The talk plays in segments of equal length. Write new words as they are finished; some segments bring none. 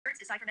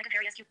aside from Mega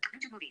Perry SQ.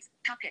 YouTube movies.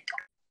 Top pick.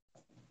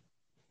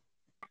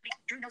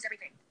 Drew knows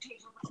everything.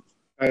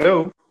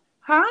 Hello.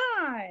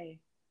 Hi.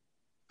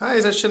 Hi,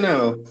 is that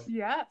Chanel?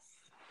 Yes.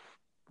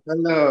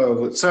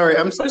 Hello. Sorry,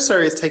 I'm so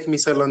sorry it's taking me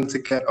so long to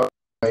get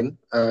online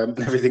and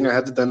everything. I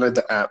had to download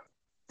the app.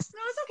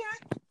 No, it's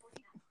okay.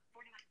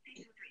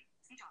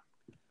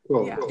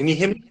 Cool. Yeah. Can you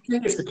hear me?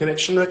 Is the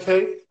connection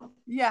okay?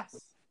 Yes,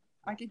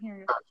 I can hear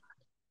you.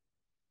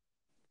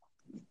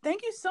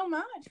 Thank you so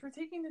much for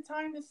taking the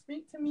time to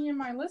speak to me and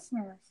my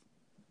listeners.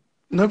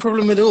 No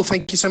problem at all.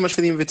 Thank you so much for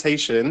the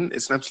invitation.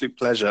 It's an absolute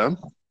pleasure.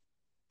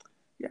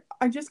 Yeah,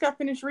 I just got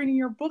finished reading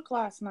your book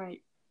last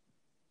night.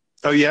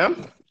 Oh, yeah?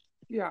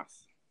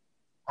 Yes.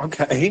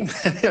 Okay.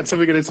 So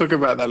we're going to talk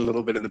about that a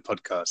little bit in the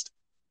podcast.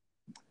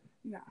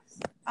 Yes.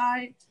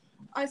 I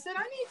said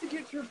I need to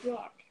get your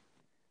book.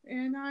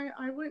 And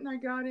I went and I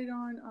got it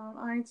on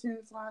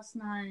iTunes last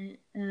night.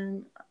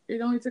 And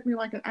it only took me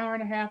like an hour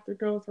and a half to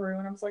go through.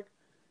 And I was like,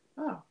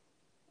 oh,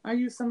 I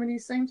use some of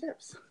these same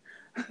tips.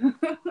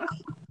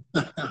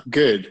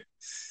 Good.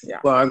 Yeah.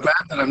 Well, I'm glad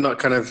that I'm not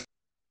kind of...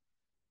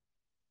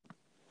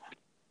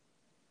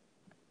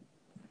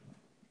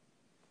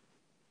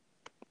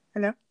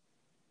 Hello?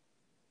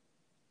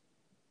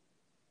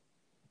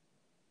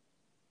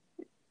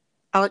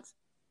 Alex?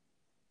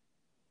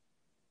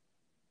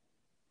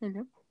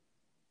 Hello?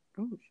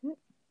 Oh, shit.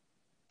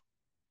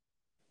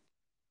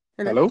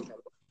 Hello?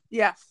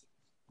 Yes.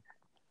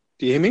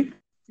 Do you hear me?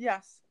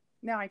 Yes.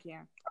 Now I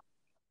can.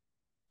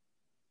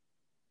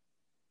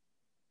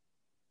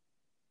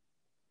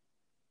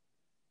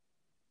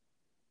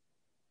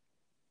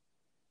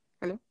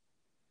 Hello?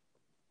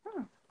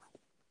 Huh.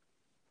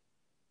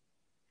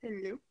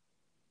 Hello?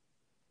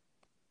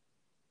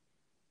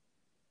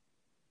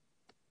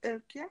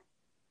 Okay.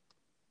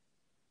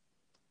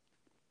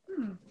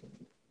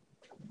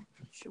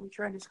 Should we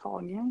try this call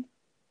again?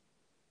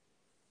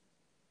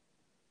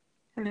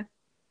 Hello?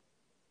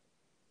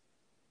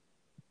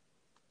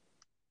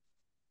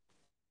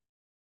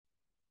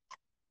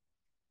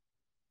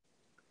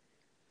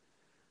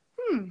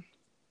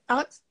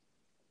 Alex?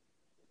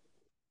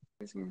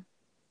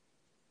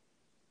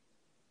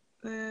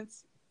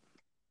 Let's...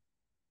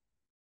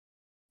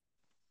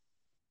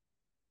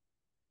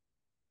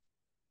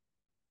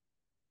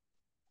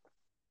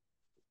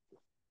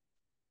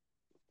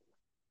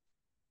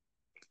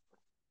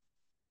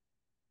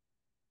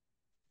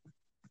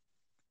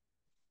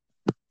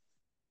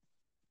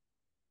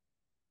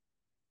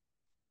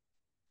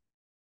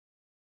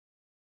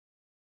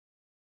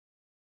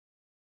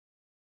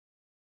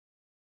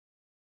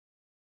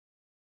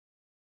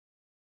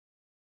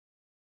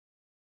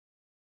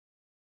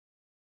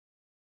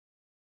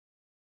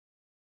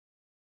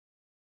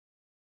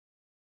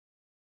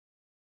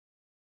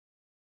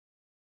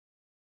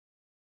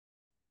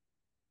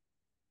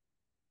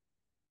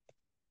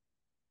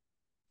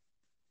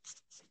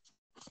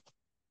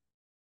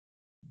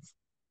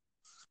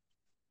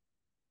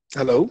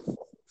 Hello?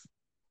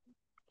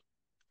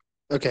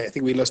 Okay, I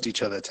think we lost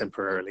each other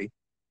temporarily.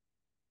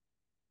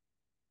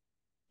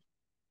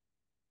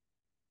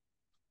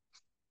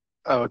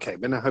 Oh, okay.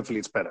 But now hopefully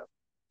it's better.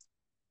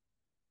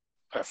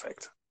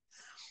 Perfect.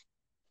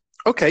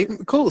 Okay,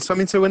 cool.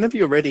 So, so whenever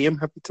you're ready, I'm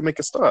happy to make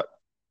a start.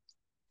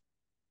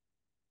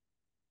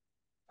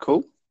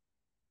 Cool.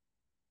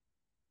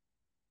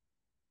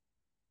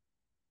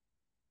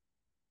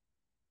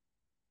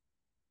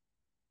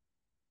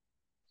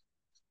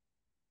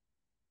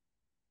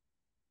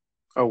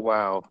 Oh,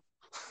 wow.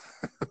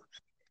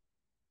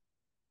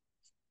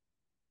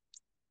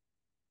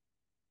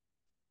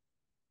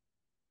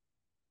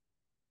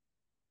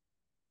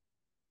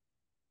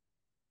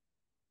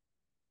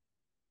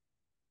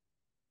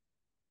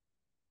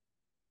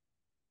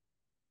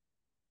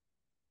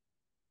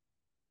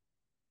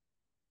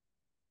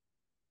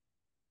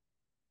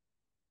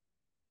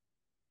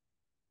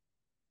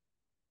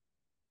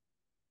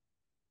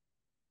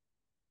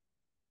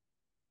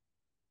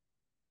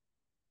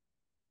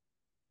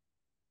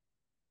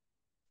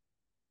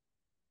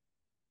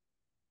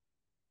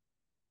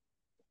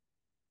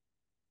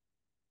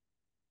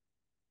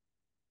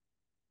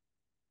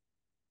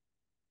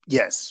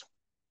 Yes.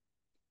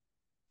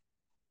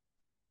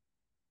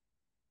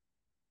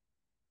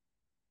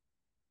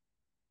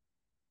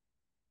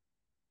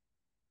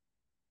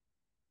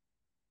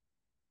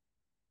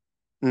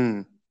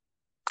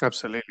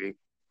 Absolutely.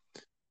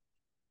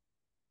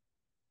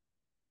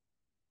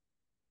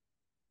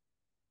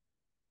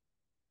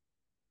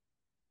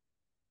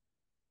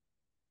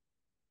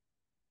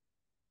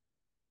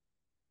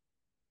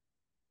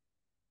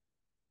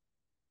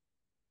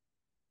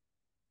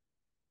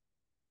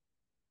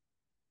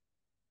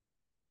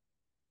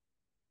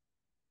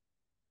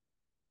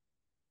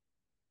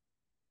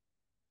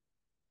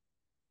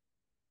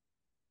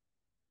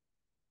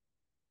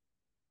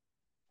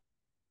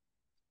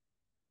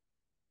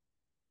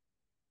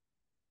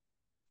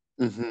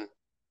 Hmm.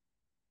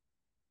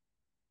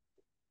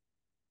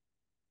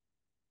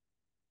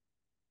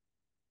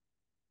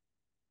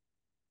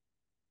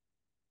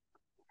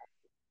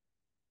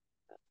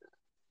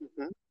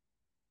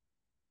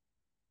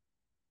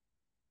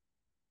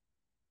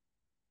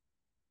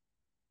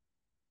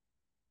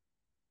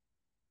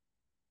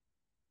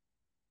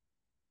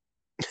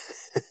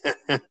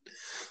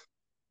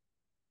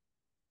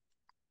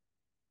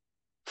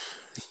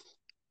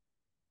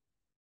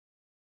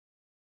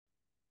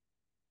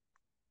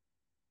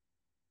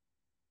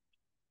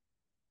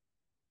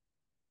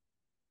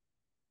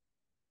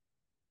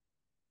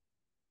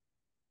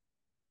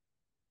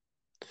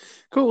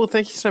 Cool. Well,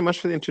 thank you so much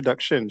for the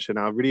introduction,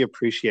 Shana. I really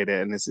appreciate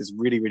it. And this is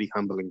really, really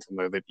humbling to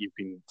know that you've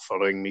been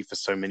following me for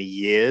so many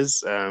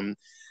years.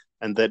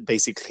 And that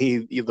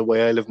basically the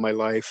way I live my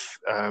life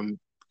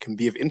can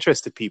be of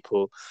interest to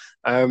people.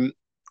 Um,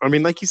 I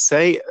mean, like you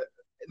say,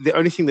 the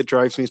only thing that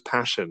drives me is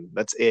passion.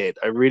 That's it.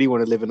 I really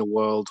want to live in a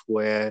world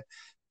where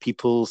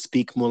people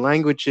speak more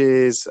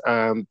languages,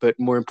 but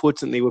more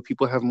importantly, where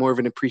people have more of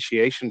an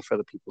appreciation for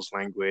other people's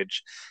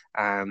language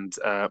and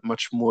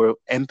much more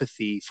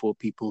empathy for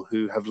people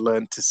who have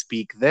learned to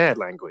speak their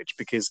language.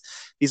 Because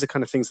these are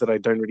kind of things that I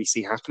don't really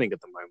see happening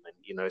at the moment,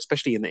 you know,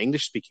 especially in the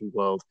English speaking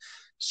world.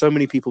 So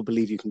many people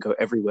believe you can go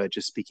everywhere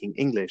just speaking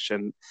English.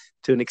 And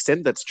to an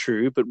extent, that's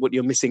true. But what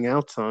you're missing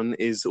out on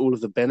is all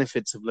of the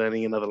benefits of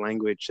learning another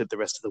language that the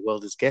rest of the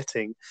world is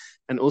getting,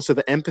 and also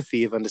the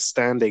empathy of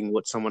understanding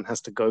what someone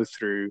has to go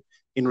through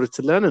in order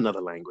to learn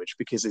another language.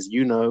 Because as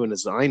you know, and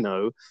as I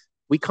know,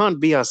 we can't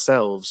be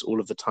ourselves all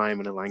of the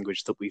time in a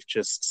language that we've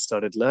just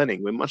started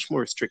learning. We're much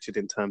more restricted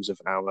in terms of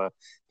our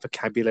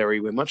vocabulary.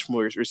 We're much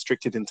more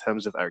restricted in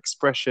terms of our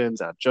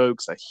expressions, our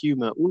jokes, our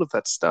humor, all of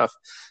that stuff.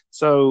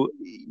 So,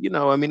 you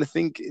know, I mean, I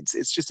think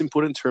it's just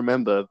important to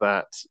remember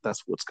that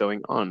that's what's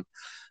going on.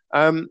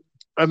 Um,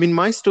 I mean,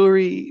 my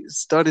story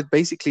started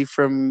basically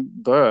from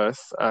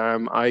birth.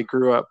 I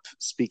grew up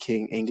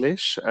speaking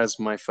English as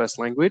my first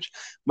language.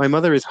 My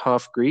mother is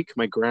half Greek.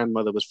 My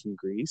grandmother was from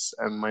Greece,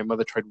 and my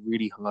mother tried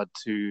really hard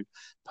to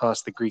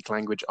pass the Greek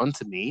language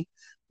onto me.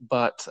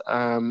 But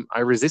I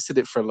resisted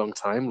it for a long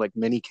time, like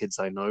many kids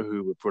I know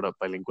who were brought up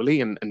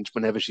bilingually. And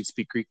whenever she'd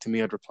speak Greek to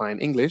me, I'd reply in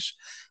English.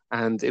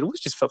 And it always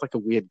just felt like a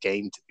weird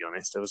game, to be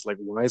honest. I was like,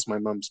 why is my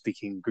mum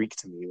speaking Greek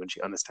to me when she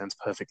understands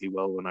perfectly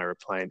well when I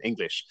reply in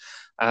English?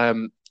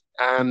 Um,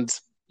 and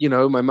you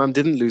know, my mum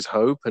didn't lose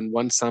hope. And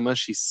one summer,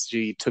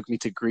 she took me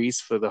to Greece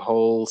for the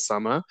whole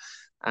summer,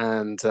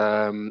 and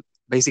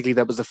basically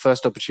that was the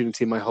first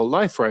opportunity in my whole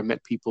life where I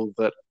met people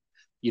that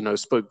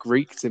spoke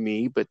Greek to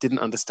me but didn't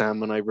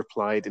understand when I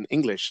replied in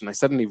English. And I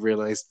suddenly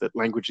realized that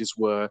languages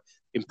were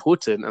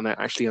important, and I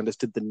actually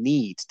understood the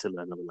need to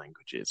learn other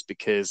languages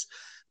because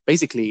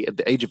basically at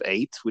the age of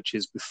 8, which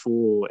is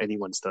before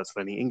anyone starts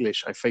learning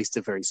English, I faced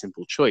a very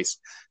simple choice.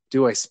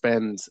 Do I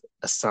spend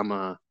a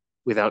summer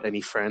without any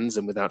friends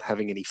and without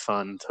having any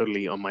fun,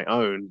 totally on my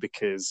own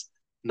because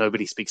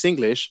nobody speaks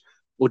English?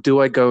 Or do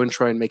I go and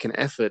try and make an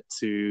effort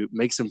to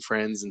make some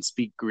friends and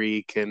speak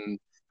Greek and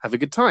have a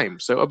good time?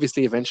 So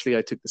obviously, eventually,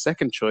 I took the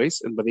second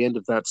choice, and by the end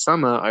of that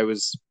summer, I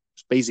was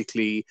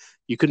basically,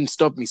 you couldn't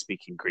stop me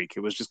speaking Greek.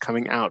 It was just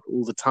coming out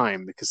all the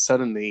time because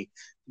suddenly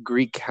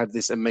Greek had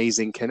this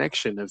amazing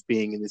connection of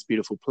being in this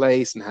beautiful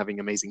place and having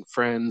amazing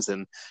friends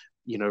and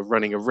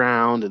running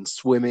around and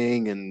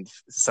swimming and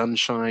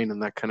sunshine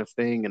and that kind of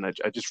thing. And I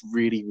just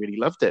really, really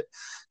loved it.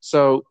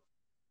 So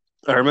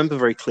I remember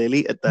very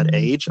clearly at that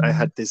age, I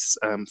had this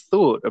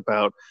thought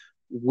about,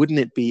 wouldn't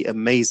it be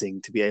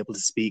amazing to be able to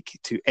speak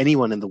to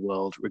anyone in the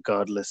world,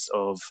 regardless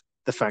of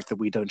the fact that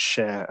we don't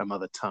share a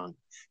mother tongue?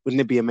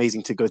 Wouldn't it be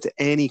amazing to go to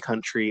any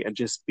country and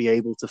just be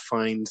able to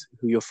find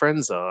who your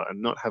friends are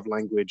and not have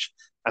language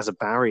as a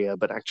barrier,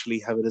 but actually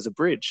have it as a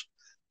bridge?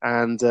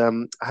 And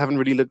I haven't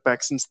really looked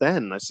back since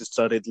then. I just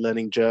started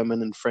learning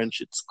German and French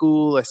at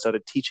school. I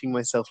started teaching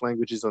myself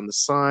languages on the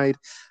side.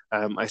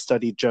 I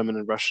studied German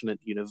and Russian at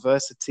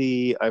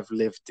university. I've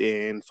lived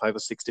in 5 or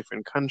 6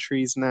 different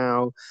countries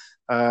now.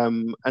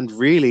 And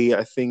really,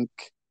 I think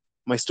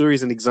my story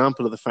is an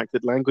example of the fact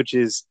that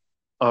languages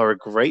are a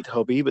great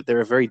hobby, but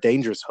they're a very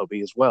dangerous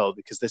hobby as well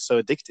because they're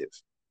so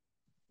addictive.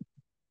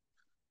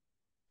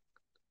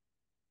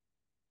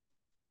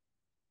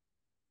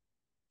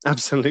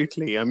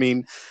 Absolutely. I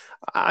mean,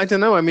 I don't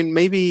know. I mean,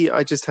 maybe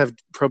I just have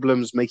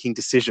problems making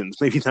decisions.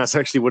 Maybe that's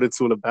actually what it's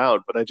all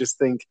about. But I just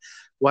think,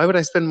 why would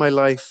I spend my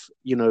life,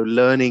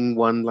 learning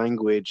one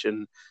language?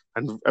 And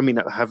I mean,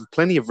 I have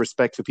plenty of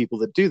respect for people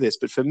that do this,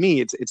 but for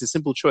me, it's a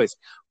simple choice.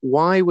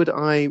 Why would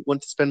I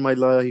want to spend my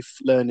life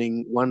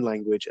learning one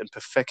language and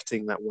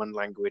perfecting that one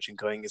language and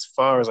going as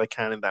far as I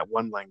can in that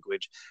one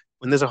language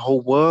when there's a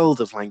whole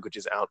world of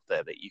languages out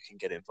there that you can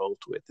get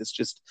involved with?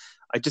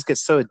 I just get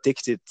so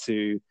addicted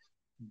to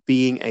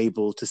being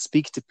able to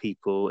speak to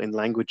people in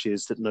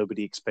languages that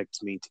nobody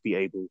expects me to be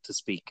able to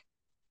speak.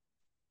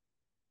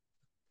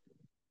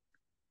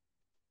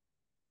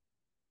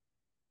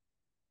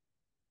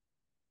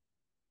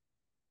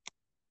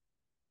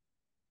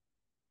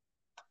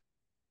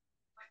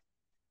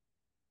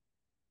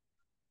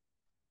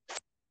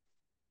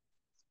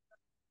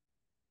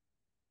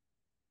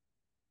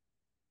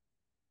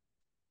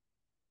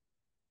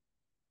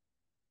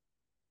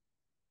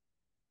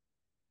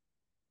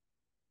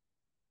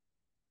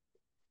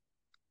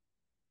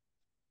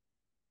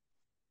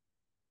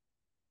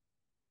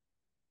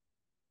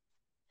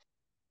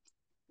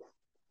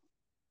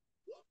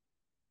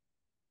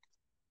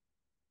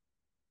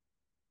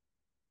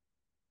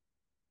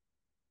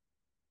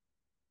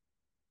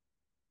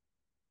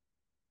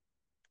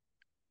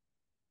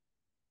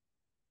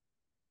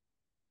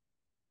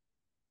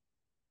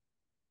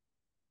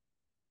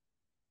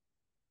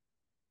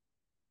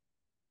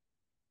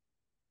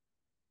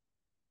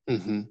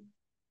 Mm-hmm.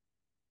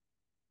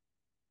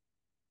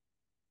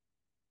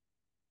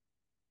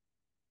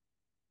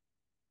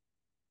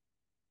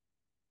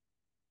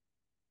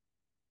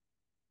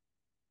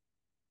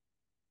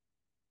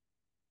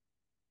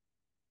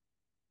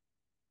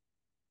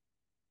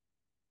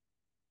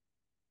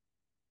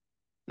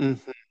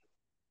 Mm-hmm.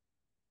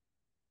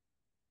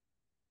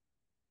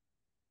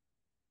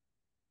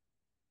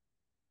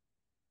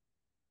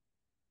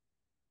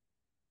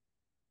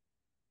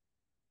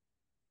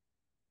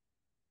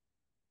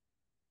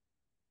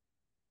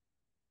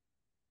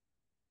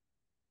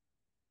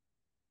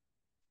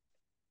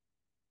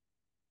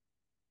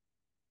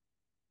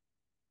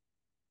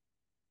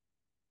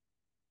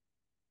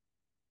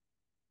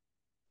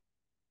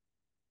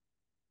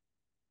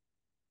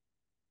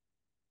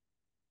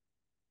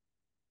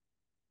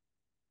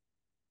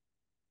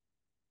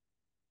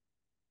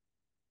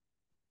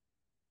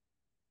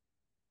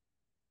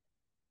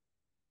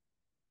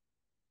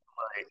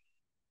 Right.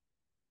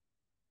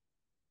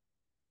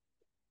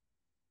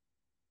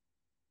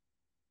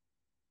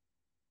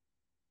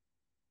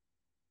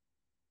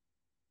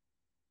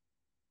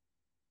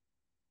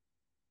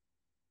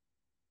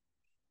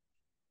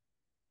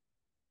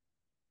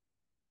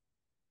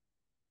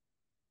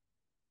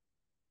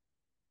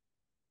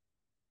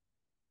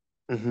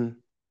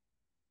 Mm-hmm.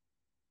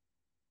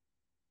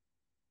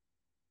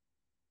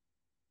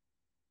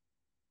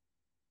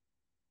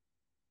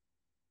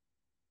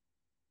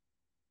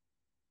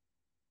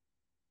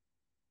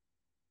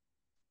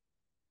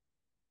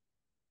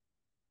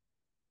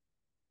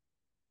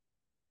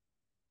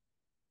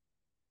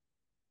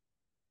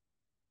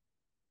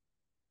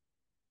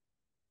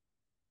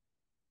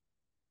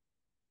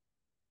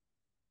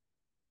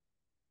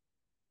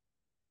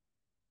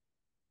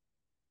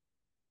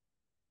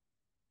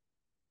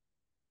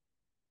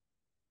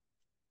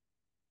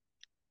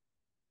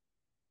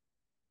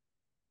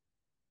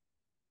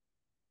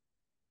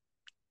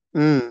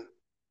 Mm.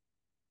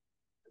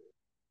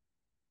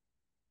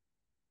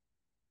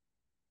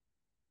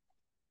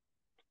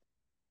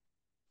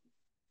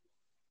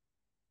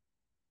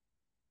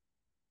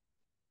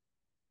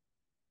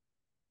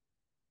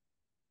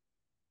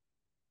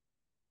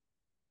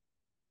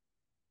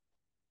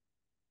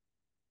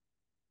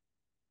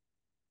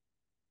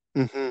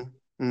 Mm-hmm.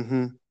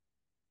 Mm-hmm.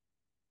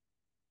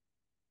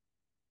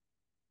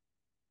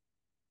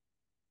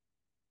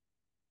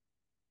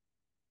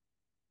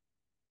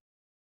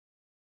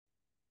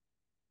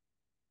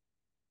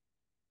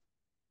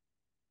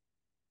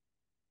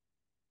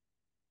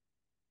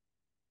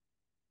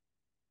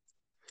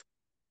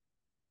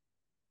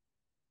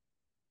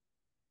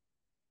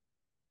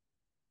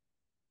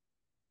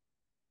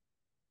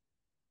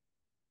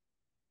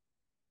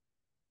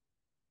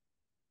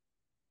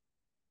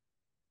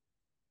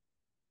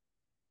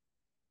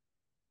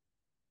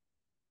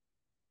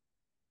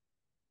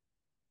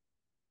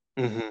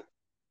 Mm-hmm.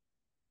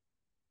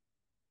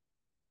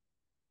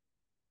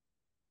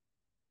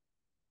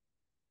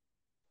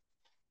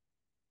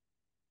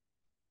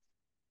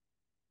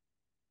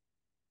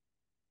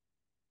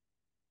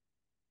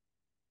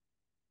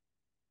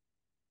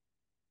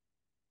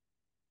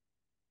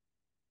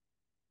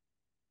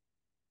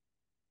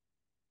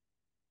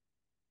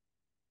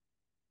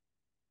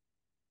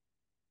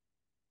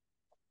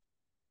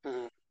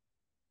 Mm-hmm.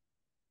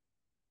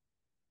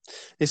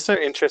 It's so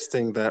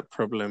interesting, that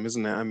problem,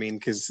 isn't it? I mean,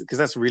 because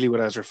that's really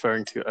what I was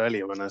referring to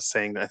earlier when I was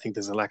saying that I think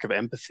there's a lack of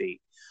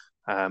empathy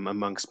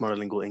amongst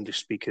monolingual English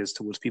speakers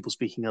towards people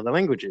speaking other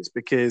languages.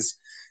 Because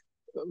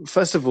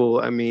first of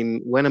all, I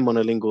mean, when a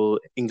monolingual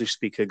English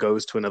speaker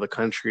goes to another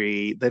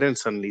country, they don't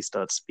suddenly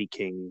start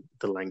speaking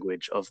the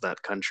language of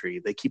that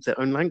country. They keep their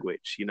own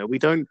language. You know, we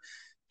don't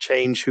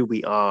change who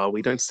we are.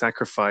 We don't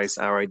sacrifice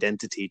our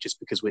identity just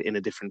because we're in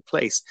a different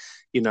place.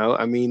 You know,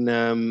 I mean,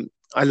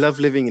 I love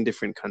living in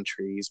different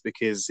countries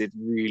because it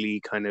really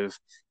kind of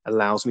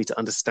allows me to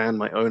understand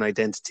my own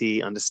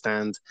identity,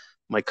 understand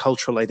my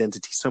cultural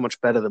identity so much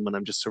better than when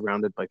I'm just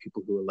surrounded by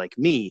people who are like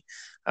me.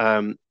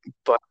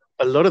 But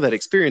a lot of that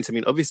experience, I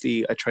mean,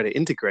 obviously, I try to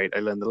integrate. I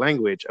learn the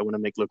language. I want to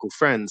make local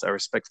friends. I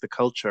respect the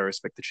culture. I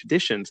respect the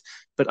traditions.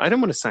 But I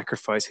don't want to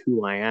sacrifice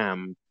who I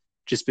am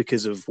just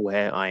because of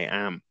where I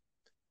am.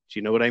 Do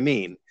you know what I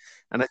mean?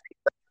 And I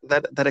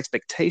think that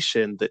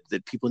expectation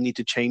that people need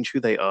to change who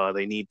they are,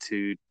 they need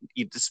to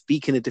either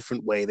speak in a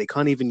different way. They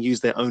can't even use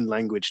their own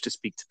language to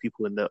speak to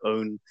people in their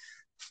own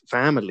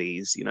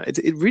families. You know,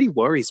 it really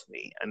worries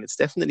me, and it's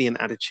definitely an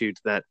attitude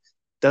that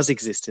does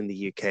exist in the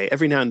UK.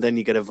 Every now and then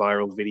you get a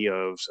viral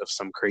video of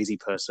some crazy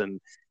person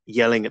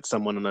yelling at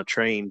someone on a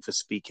train for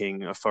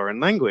speaking a foreign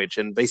language,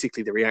 and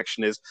basically the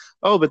reaction is,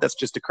 "Oh, but that's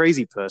just a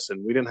crazy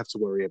person. We don't have to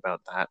worry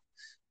about that."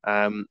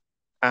 Um,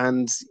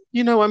 and,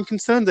 you know, I'm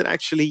concerned that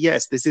actually,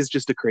 yes, this is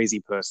just a crazy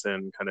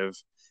person kind of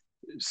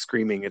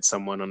screaming at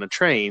someone on a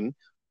train.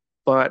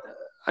 But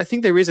I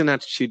think there is an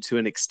attitude to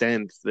an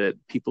extent that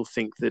people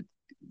think that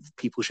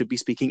people should be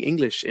speaking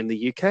English in the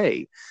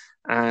UK.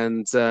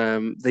 and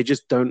they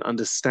just don't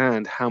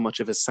understand how much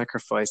of a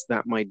sacrifice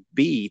that might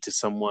be to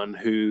someone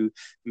who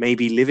may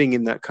be living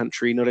in that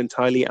country not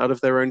entirely out of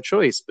their own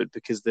choice, but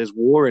because there's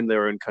war in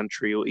their own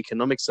country or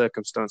economic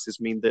circumstances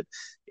mean that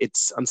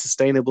it's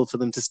unsustainable for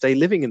them to stay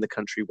living in the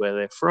country where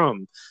they're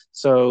from.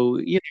 So,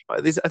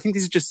 I think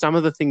these are just some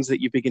of the things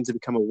that you begin to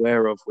become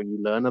aware of when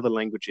you learn other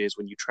languages,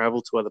 when you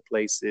travel to other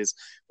places,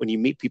 when you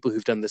meet people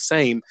who've done the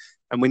same,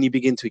 and when you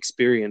begin to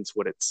experience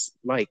what it's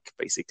like,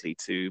 basically,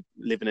 to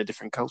live in a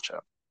different culture.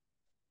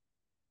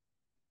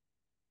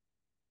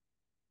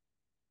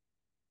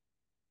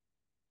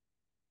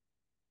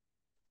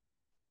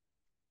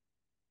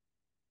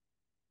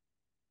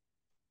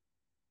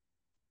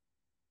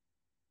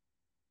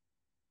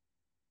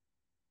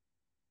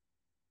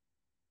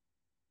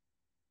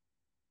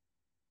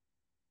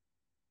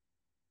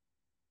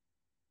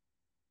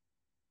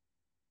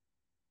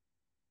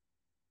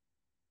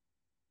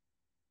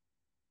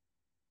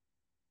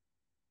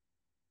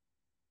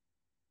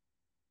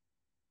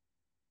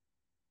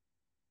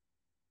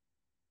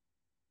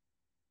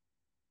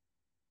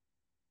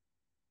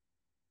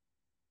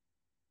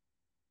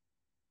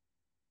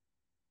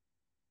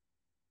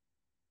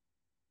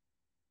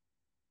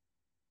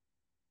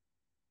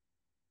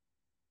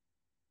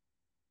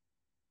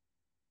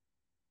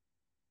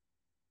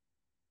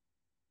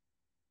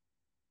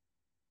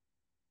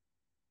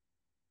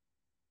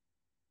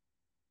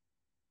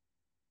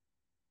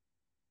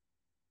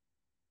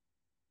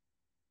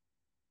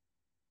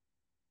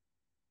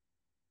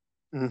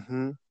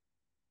 Mm-hmm.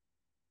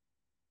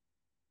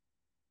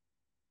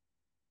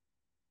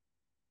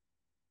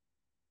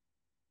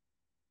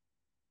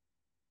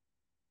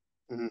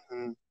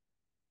 Mm-hmm.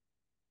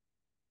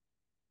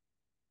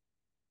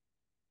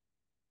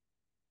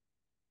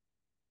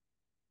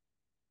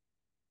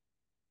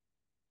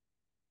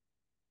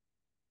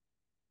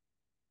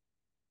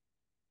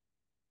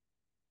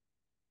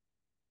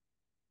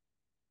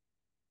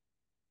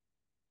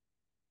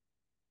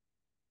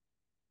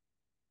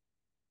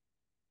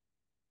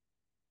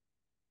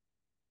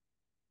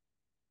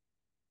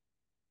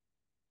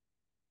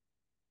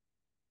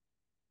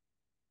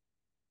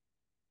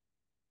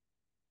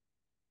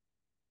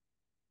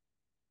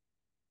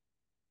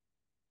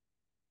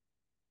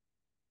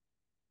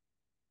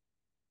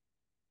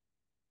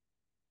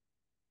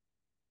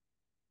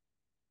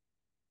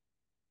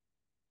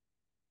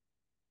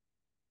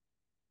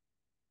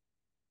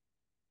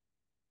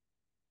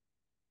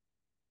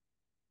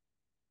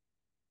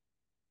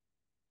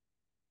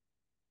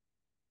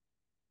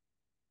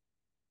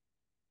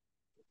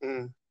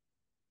 Mm-hmm.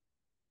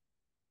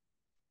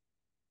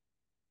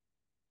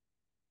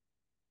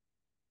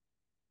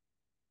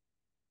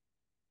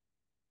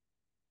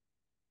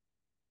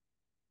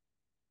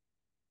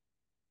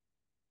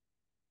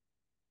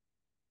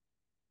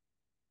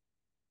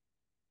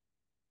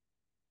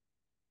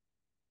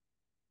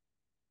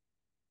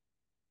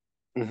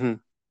 Mm-hmm.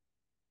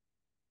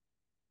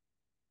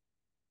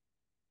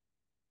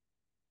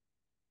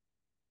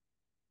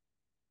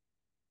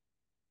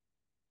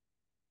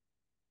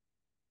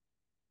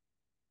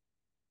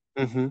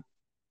 Mm-hmm.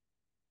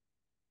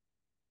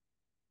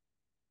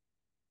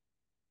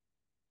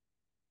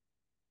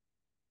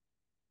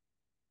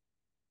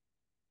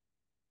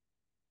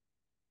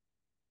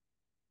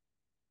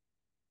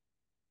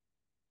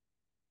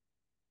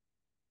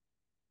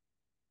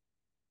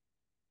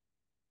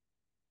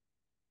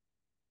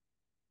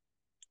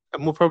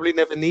 And we'll probably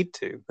never need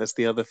to. That's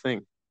the other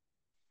thing.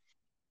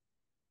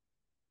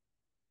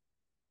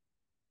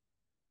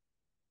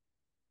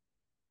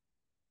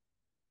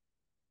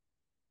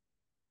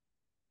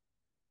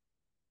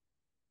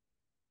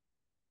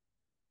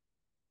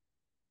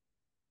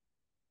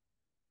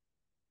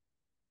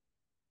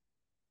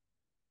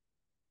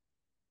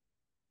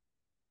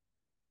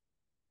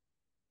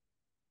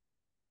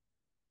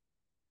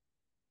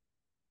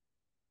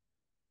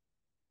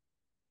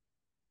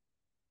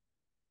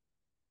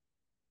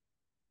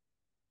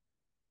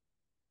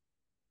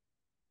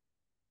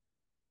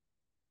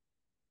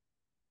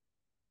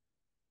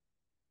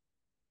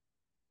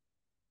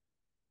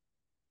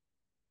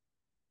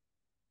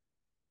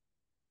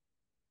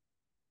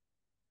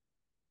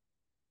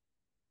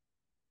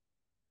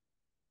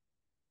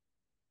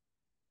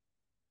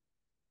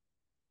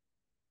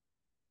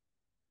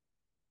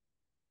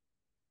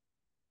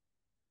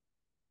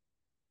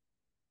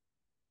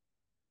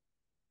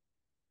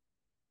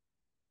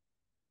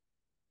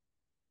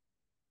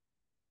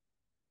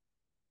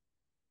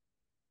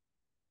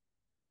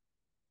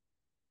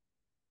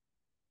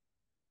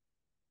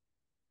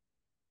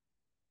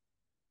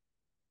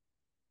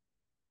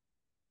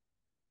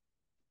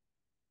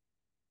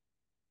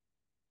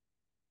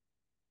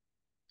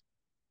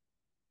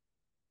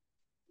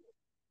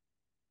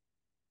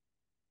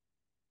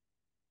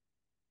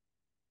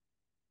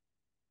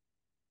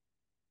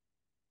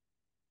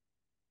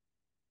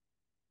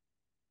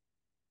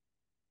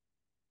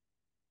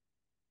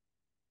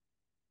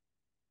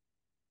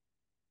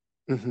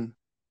 Mm-hmm.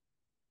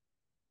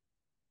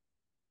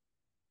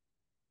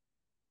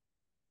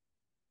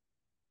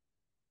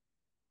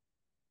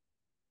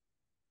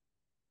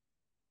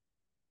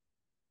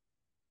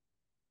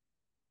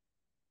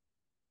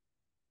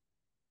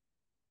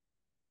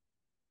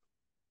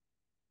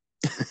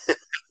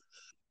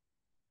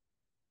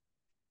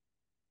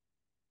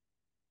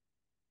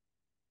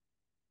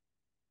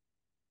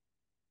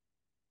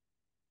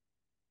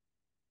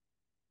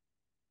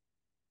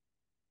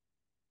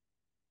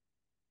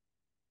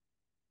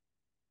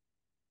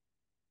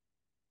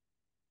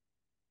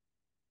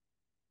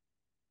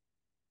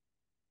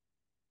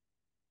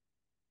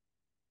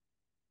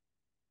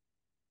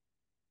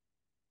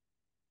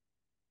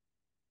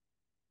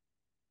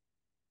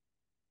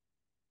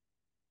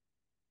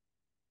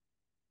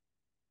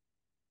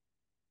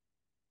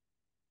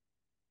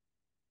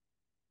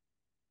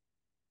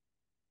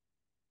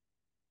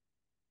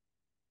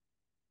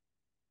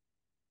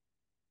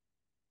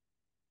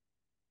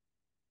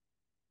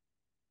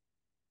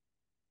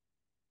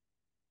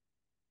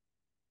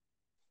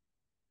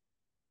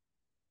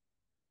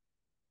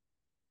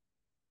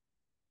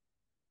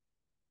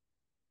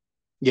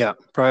 Yeah,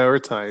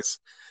 prioritize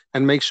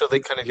and make sure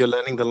that kind of you're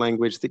learning the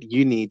language that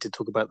you need to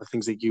talk about the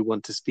things that you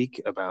want to speak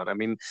about. I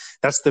mean,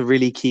 that's the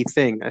really key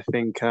thing. I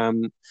think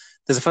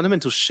there's a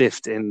fundamental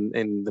shift in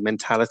the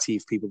mentality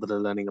of people that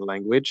are learning a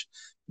language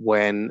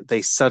when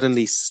they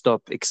suddenly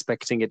stop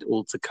expecting it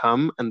all to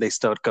come and they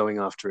start going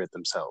after it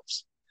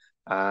themselves.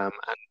 And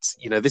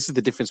this is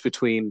the difference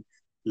between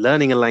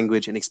learning a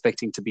language and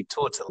expecting to be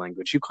taught a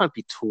language. You can't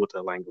be taught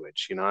a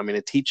language. I mean,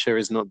 a teacher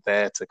is not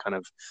there to kind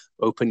of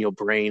open your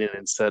brain and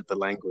insert the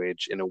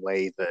language in a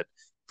way that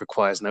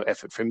requires no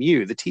effort from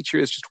you. The teacher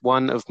is just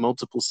one of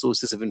multiple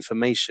sources of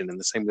information, in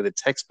the same way the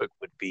textbook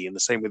would be, in the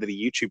same way that a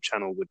YouTube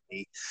channel would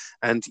be.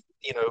 And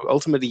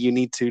ultimately, you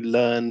need to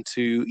learn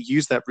to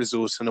use that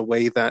resource in a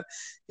way that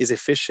is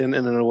efficient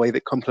and in a way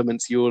that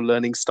complements your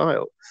learning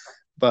style.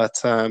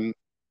 But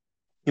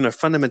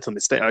fundamental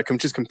mistake. I can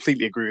just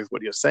completely agree with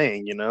what you're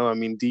saying. I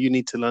mean, do you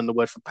need to learn the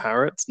word for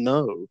parrot?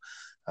 No.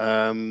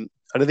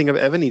 I don't think I've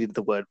ever needed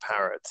the word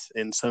parrot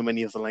in so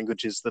many of the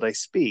languages that I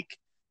speak,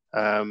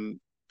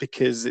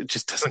 because it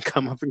just doesn't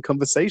come up in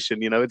conversation.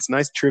 It's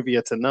nice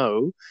trivia to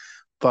know,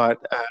 but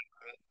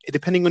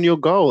depending on your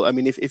goal. I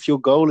mean, if your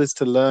goal is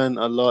to learn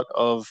a lot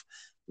of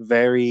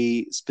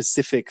very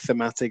specific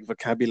thematic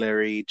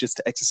vocabulary just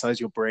to exercise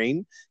your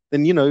brain,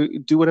 then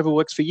do whatever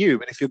works for you.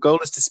 But if your goal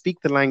is to speak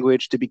the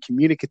language, to be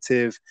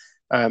communicative,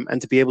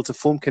 and to be able to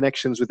form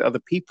connections with other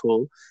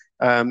people,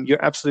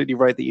 you're absolutely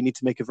right that you need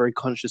to make a very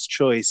conscious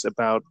choice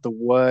about the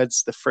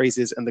words, the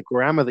phrases, and the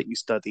grammar that you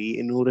study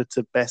in order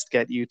to best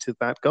get you to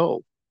that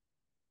goal.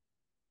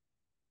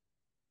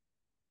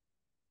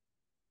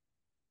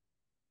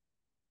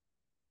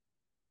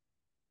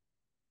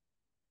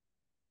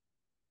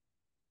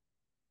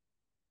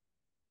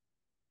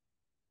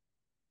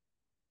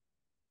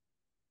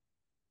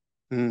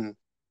 Mm.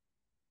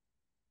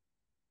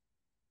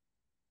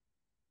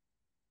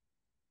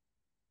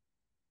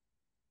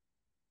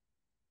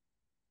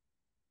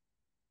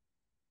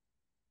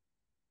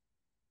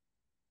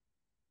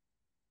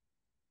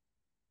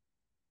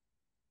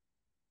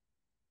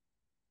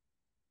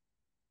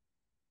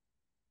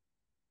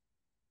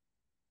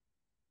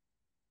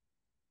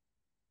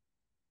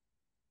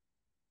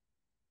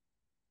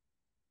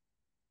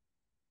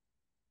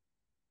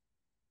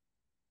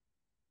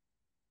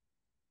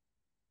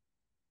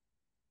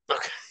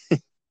 Okay.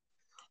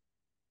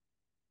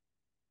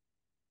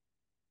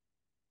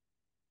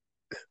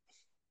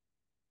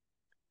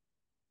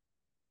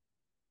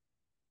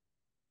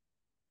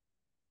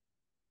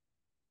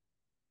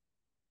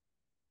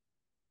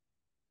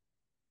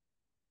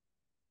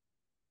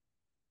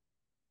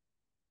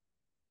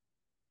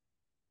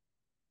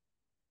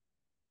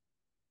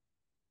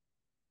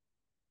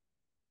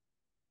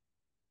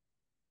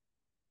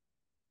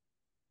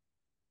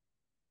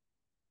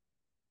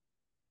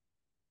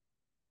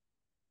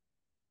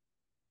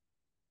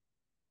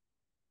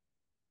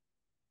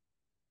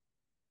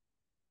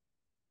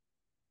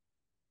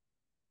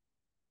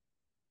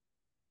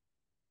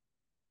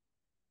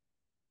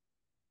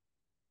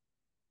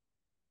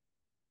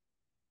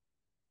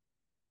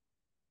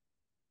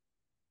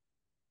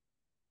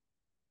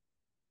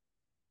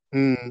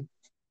 Mm.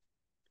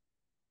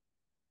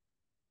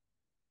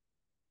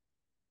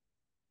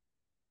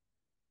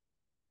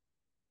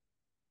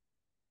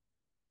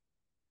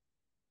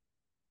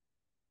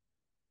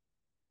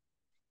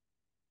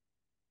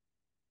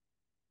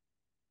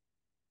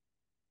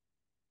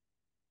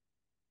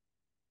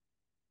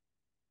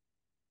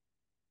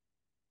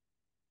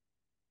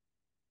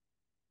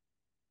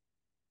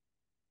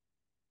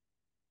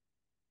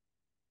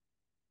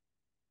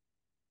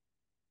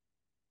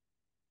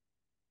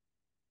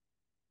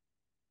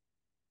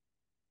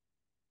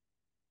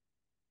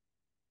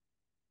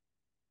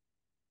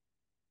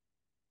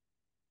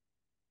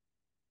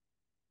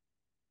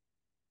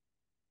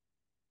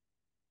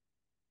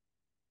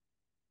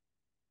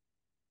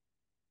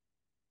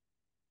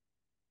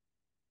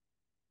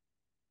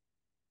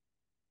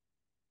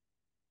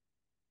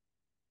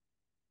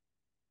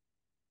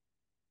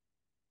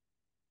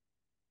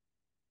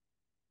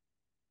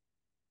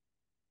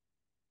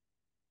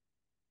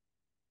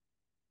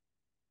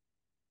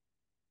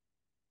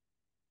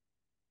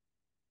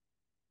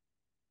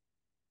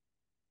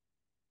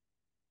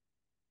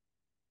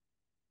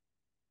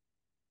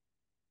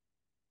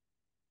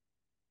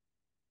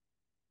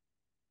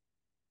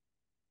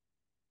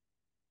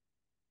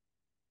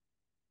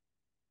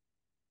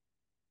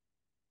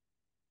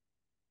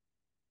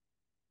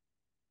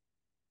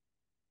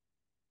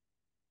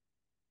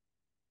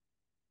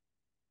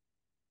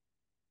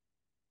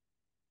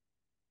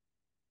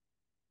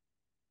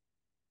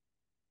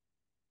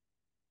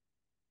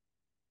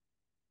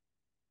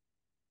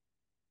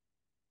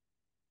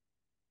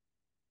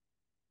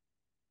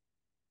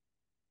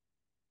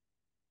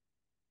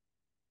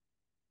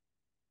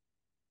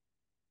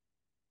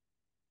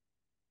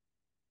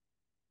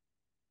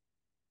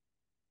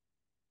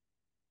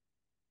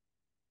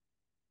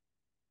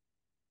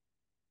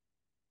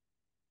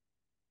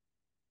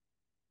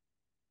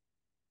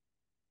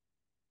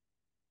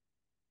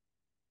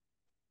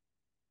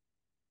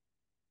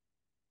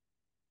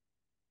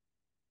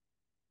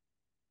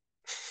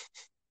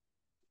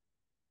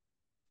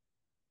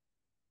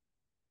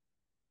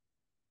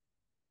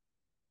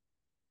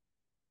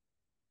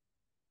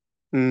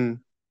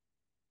 Mm.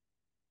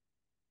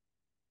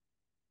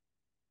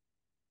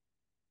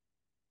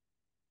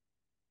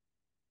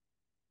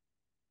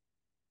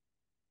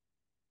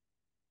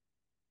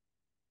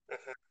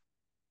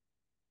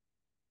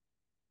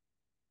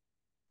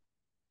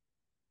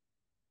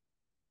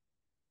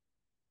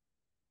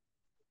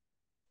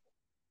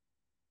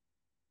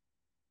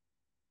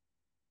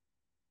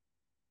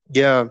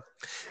 Yeah,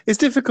 it's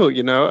difficult,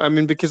 I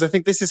mean, because I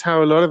think this is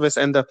how a lot of us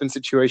end up in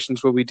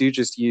situations where we do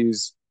just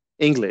use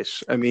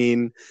English. I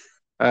mean,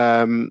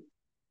 um,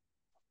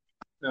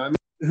 no, I mean,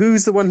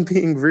 who's the one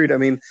being rude? I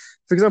mean,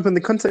 for example, in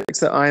the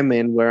context that I'm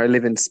in, where I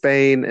live in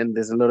Spain, and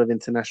there's a lot of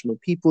international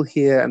people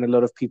here, and a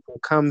lot of people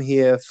come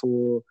here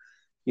for,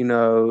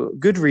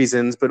 good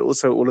reasons, but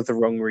also all of the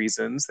wrong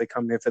reasons. They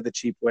come here for the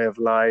cheap way of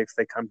life.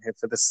 They come here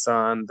for the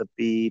sun, the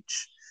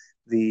beach,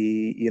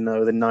 the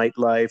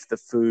nightlife, the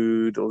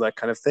food, all that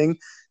kind of thing.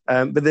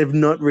 But they're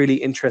not really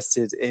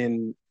interested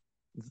in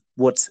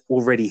what's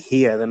already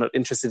here. They're not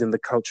interested in the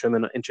culture and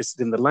they're not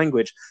interested in the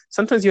language.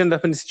 Sometimes you end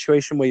up in a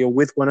situation where you're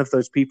with one of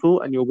those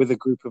people and you're with a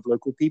group of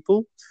local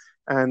people,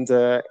 and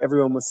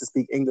everyone wants to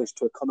speak English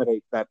to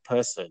accommodate that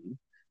person.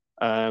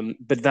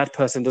 But that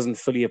person doesn't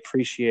fully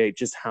appreciate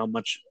just how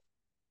much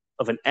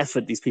of an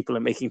effort these people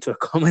are making to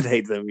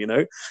accommodate them.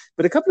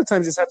 But a couple of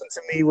times it's happened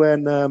to me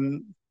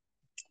when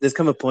there's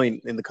come a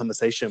point in the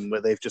conversation where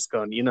they've just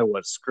gone, you know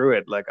what, screw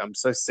it. Like, I'm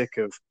so sick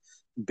of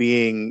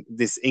being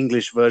this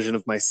English version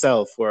of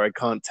myself where I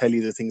can't tell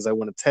you the things I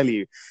want to tell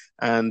you.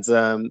 And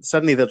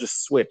suddenly they'll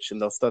just switch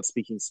and they'll start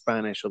speaking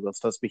Spanish or they'll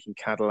start speaking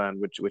Catalan,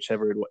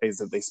 whichever it is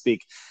that they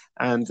speak.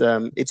 And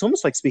it's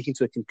almost like speaking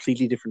to a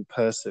completely different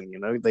person.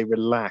 They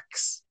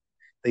relax,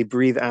 they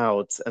breathe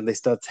out, and they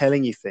start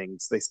telling you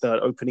things. They start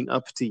opening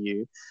up to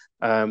you.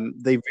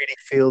 They really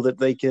feel that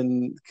they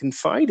can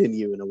confide in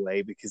you in a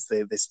way because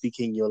they're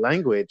speaking your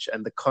language.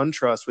 And the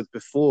contrast with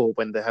before,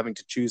 when they're having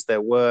to choose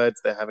their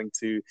words, they're having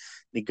to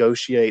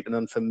negotiate an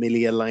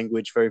unfamiliar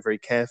language very, very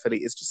carefully,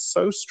 is just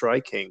so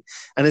striking.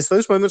 And it's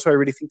those moments where I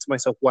really think to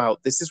myself, wow,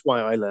 this is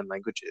why I learn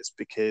languages,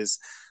 because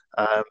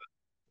um,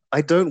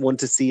 I don't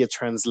want to see a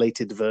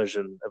translated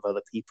version of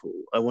other people.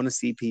 I want to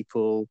see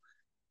people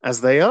as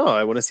they are.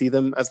 I want to see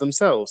them as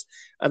themselves.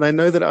 And I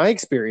know that I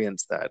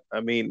experience that. I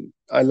mean,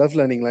 I love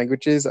learning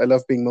languages, I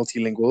love being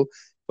multilingual,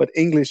 but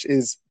English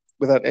is,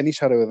 without any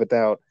shadow of a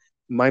doubt,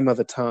 my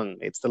mother tongue.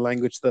 It's the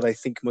language that I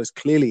think most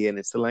clearly in.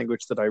 It's the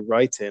language that I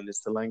write in.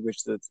 It's the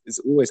language that is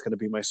always going to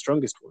be my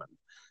strongest one.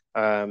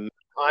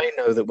 I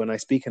know that when I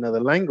speak another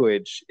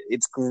language,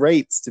 it's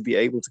great to be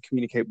able to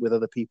communicate with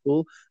other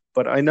people,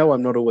 but I know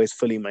I'm not always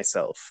fully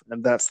myself.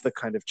 And that's the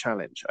kind of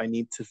challenge. I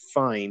need to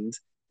find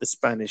the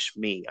Spanish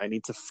me. I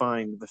need to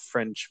find the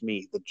French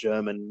me, the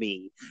German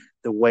me,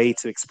 the way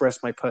to express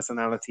my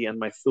personality and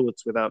my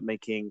thoughts without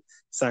making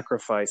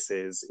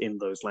sacrifices in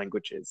those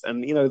languages.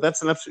 And,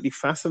 that's an absolutely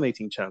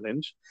fascinating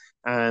challenge.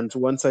 And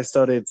once I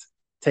started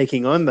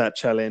taking on that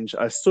challenge,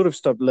 I sort of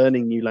stopped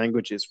learning new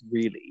languages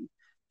really,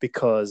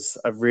 because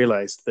I've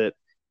realized that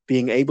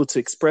being able to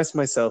express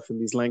myself in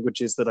these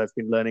languages that I've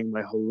been learning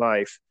my whole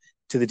life,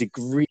 to the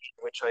degree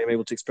in which I am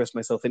able to express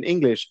myself in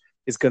English,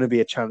 is going to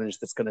be a challenge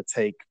that's going to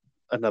take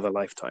another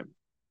lifetime.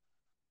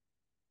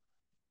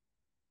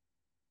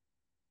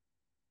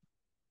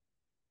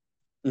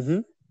 Hmm.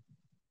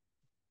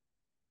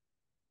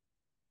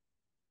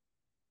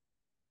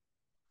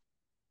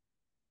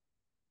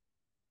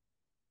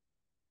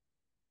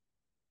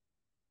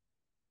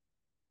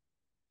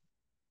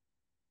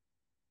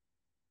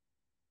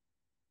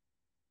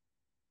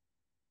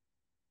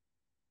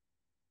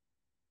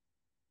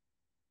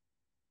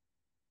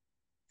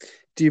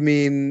 Do you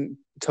mean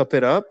top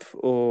it up,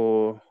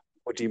 or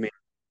what do you mean?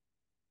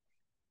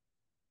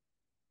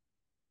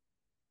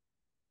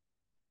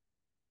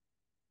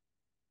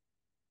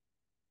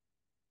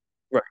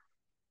 Right.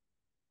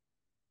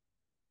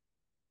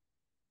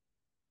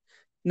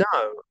 No.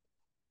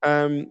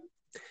 Um,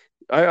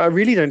 I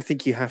really don't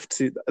think you have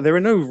to. There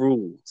are no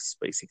rules,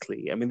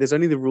 basically. I mean, there's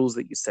only the rules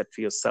that you set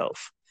for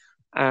yourself.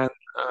 And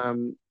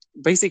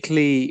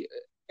basically,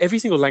 every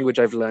single language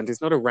I've learned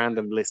is not a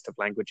random list of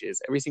languages.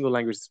 Every single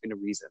language has been a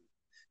reason.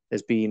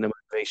 There's been a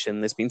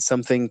motivation. There's been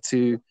something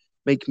to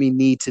make me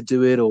need to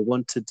do it or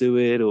want to do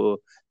it, or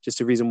just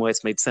a reason why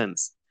it's made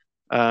sense.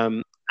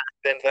 Um,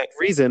 then that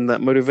reason,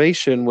 that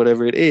motivation,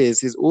 whatever it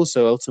is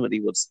also ultimately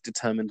what's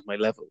determined my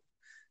level.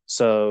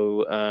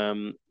 So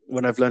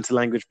when I've learned a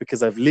language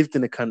because I've lived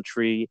in a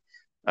country,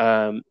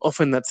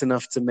 often that's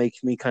enough to make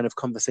me kind of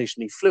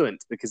conversationally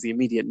fluent, because the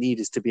immediate need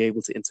is to be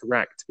able to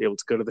interact, to be able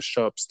to go to the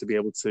shops, to be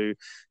able to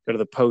go to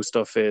the post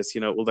office,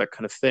 all that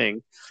kind of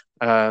thing.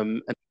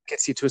 And it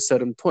gets you to a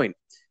certain point.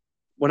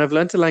 When I've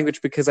learned a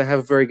language because I have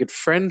a very good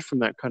friend from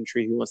that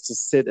country who wants to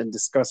sit and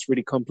discuss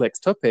really complex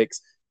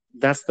topics,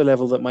 that's the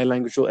level that my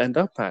language will end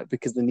up at,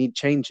 because the need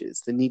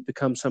changes. The need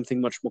becomes something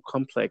much more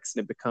complex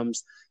and it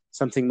becomes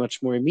something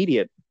much more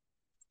immediate.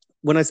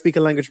 When I speak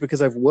a language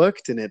because I've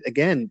worked in it,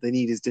 again, the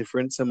need is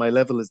different, so my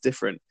level is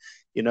different.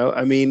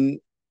 I mean,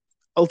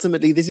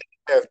 ultimately, this is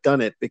why I've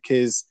done it,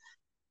 because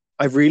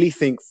I really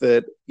think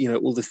that,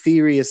 all the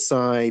theory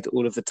aside,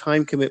 all of the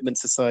time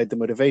commitments aside, the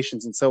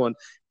motivations and so on,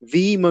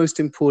 the most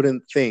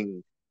important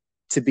thing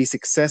to be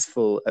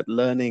successful at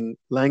learning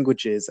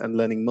languages and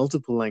learning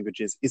multiple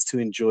languages is to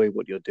enjoy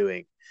what you're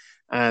doing.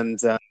 And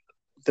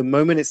the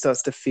moment it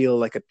starts to feel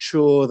like a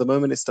chore, the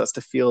moment it starts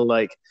to feel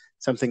like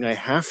something I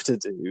have to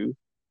do,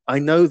 I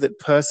know that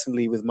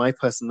personally, with my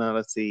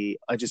personality,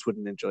 I just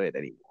wouldn't enjoy it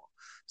anymore.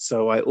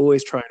 So I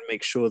always try and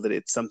make sure that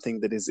it's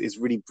something that is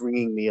really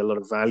bringing me a lot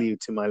of value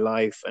to my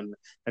life and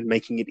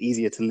making it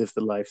easier to live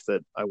the life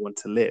that I want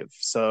to live.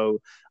 So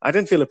I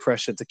don't feel a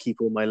pressure to keep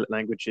all my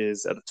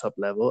languages at a top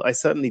level. I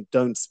certainly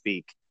don't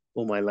speak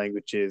all my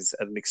languages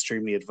at an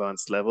extremely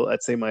advanced level.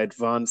 I'd say my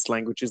advanced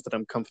languages that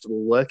I'm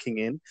comfortable working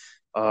in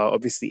are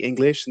obviously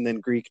English, and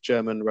then Greek,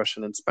 German,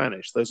 Russian, and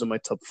Spanish. Those are my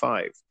top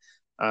five.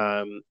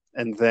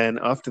 And then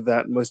after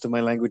that, most of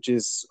my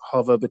languages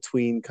hover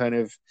between kind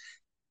of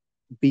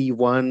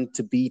B1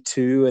 to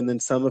B2, and then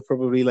some are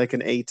probably like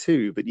an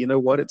A2. But you know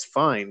what? It's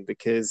fine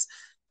because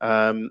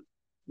um,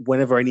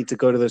 whenever I need to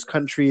go to those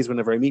countries,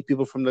 whenever I meet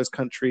people from those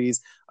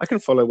countries, I can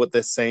follow what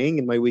they're saying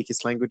in my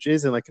weakest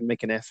languages and I can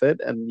make an effort.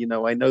 And,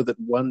 I know that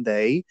one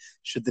day,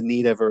 should the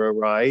need ever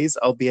arise,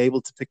 I'll be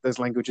able to pick those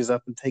languages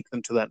up and take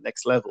them to that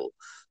next level.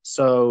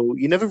 So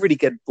you never really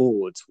get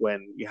bored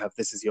when you have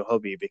this as your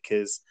hobby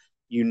because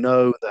you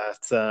know that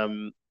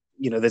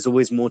there's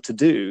always more to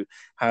do.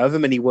 However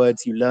many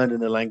words you learn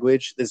in a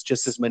language, there's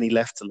just as many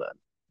left to learn.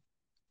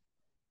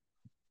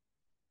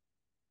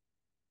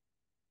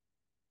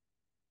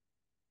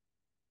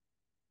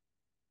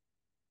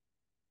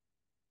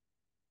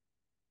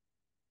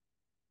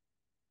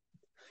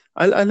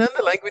 I learn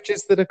the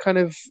languages that are kind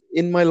of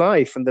in my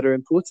life and that are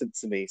important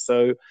to me.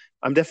 So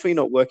I'm definitely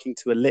not working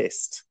to a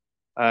list.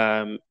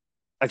 Um,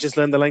 I just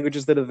learn the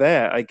languages that are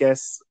there, I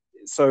guess.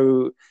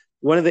 So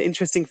one of the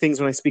interesting things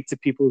when I speak to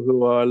people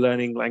who are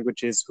learning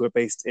languages who are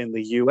based in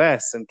the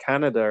US and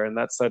Canada and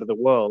that side of the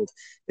world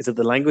is that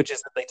the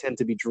languages that they tend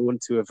to be drawn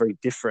to are very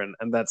different.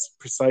 And that's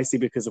precisely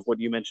because of what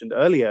you mentioned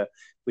earlier,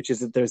 which is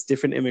that there's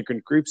different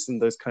immigrant groups in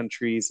those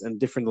countries and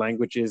different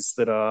languages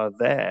that are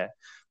there.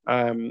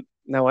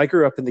 Now, I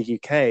grew up in the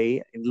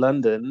UK, in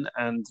London,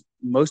 and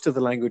most of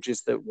the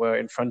languages that were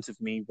in front of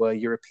me were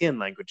European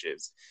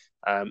languages.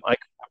 I grew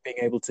up being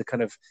able to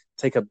kind of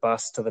take a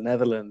bus to the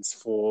Netherlands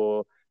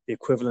for the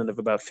equivalent of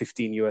about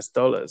 15 US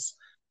dollars.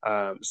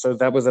 So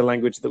that was a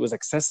language that was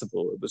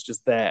accessible. It was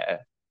just there.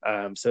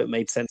 So it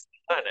made sense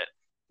to learn it.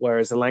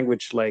 Whereas a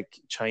language like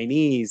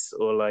Chinese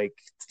or like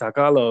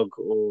Tagalog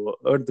or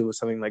Urdu or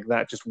something like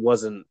that just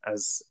wasn't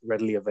as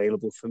readily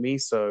available for me.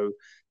 So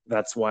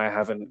that's why I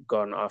haven't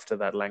gone after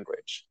that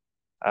language.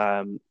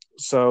 Um,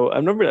 so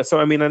I'm not really, so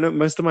I mean, I know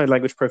most of my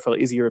language profile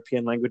is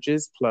European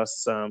languages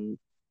plus,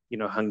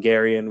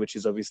 Hungarian, which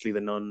is obviously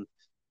the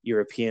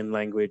non-European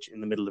language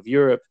in the middle of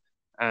Europe,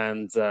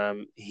 and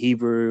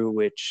Hebrew,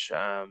 which,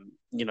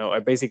 I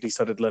basically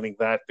started learning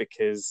that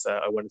because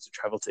I wanted to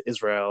travel to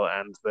Israel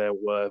and there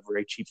were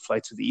very cheap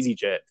flights with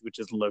EasyJet, which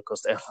is a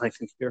low-cost airline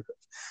in Europe.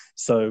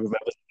 So that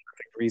was the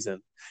perfect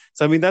reason.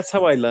 So, I mean, that's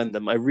how I learn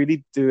them. I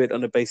really do it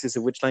on a basis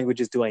of which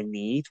languages do I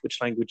need, which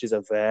languages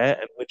are there,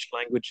 and which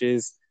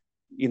languages,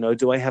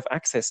 do I have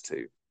access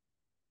to?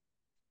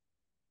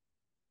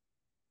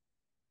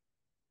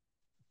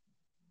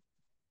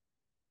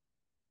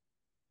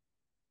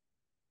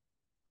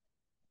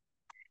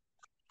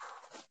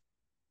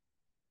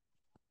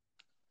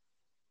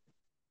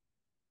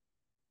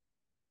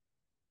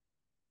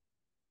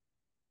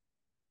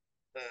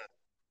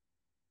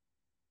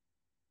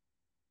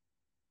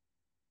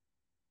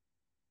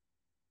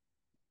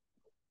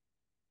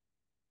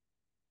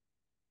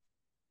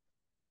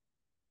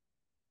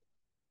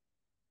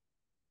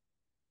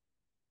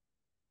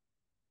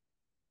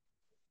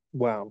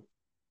 Wow.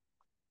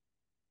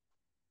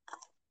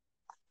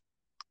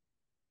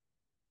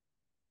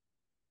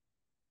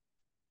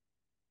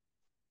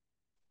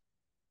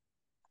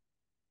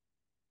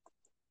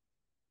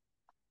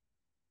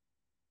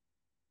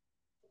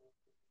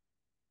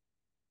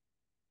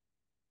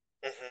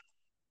 Mhm.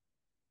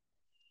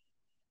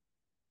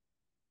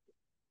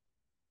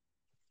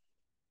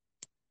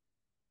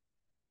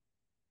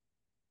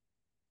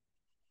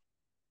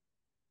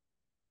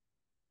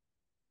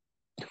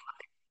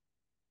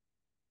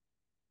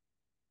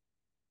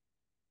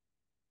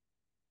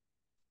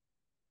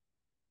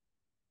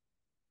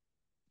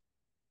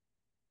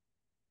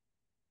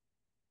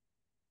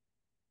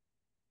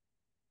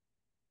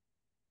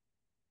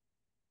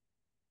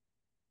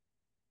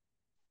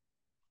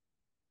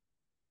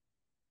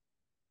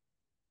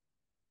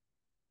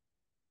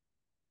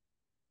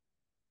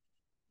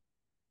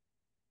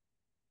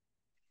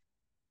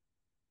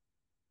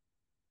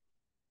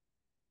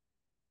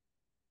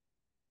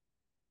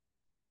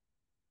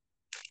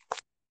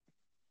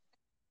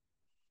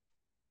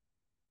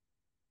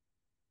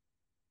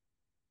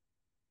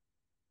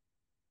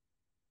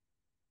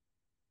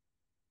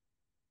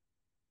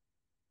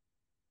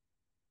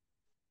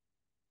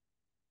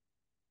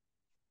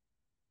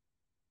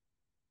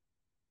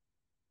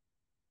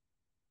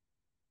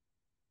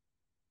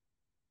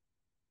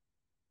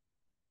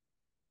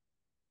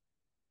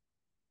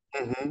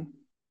 Hmm.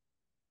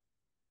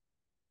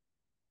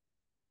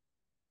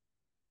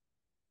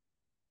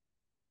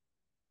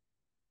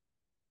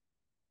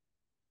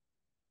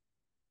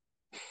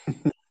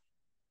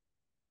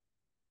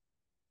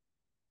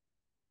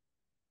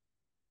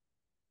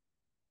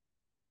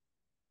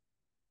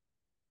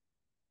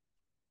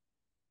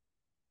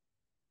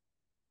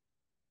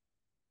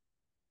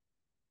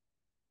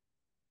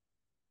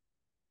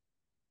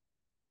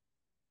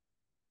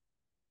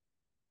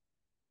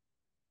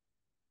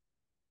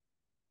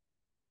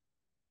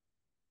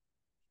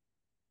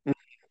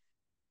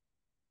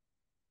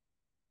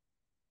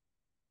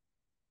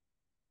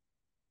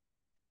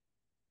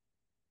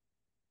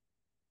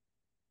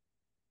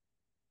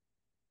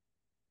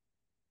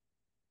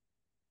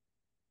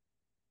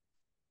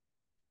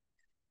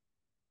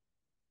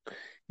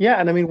 Yeah,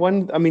 and I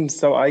mean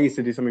so I used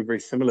to do something very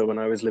similar when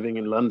I was living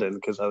in London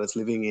because I was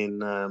living in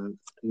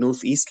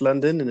northeast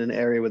London in an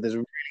area where there's a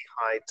really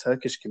high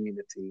Turkish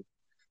community.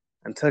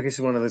 And Turkish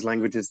is one of those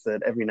languages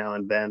that every now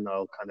and then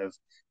I'll kind of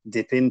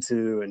dip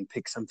into and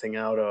pick something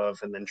out of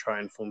and then try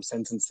and form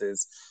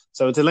sentences.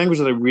 So it's a language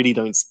that I really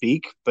don't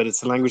speak, but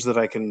it's a language that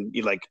I can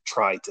like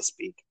try to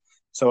speak.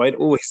 So I'd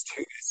always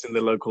do this in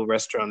the local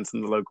restaurants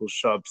and the local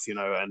shops,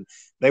 and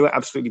they were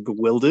absolutely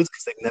bewildered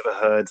because they'd never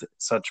heard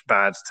such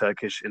bad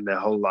Turkish in their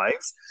whole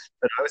lives.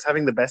 But I was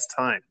having the best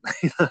time,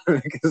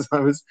 because I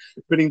was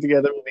putting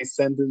together all these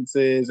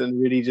sentences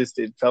and really just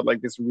it felt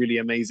like this really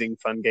amazing,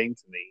 fun game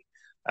to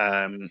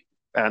me.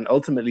 And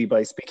ultimately,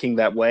 by speaking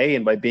that way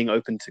and by being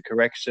open to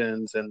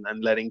corrections and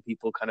letting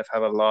people kind of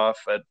have a laugh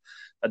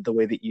at the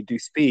way that you do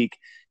speak,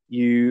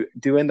 you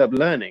do end up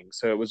learning.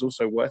 So it was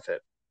also worth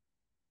it.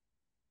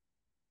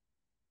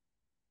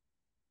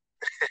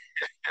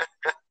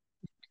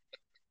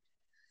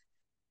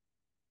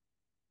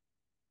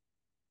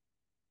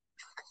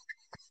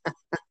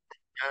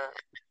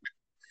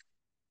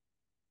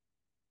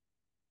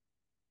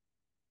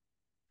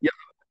 Yeah,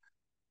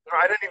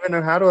 I don't even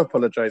know how to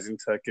apologize in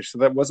Turkish, so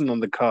that wasn't on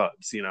the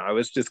cards. I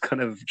was just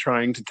kind of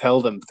trying to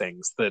tell them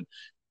things that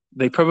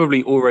they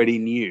probably already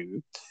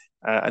knew,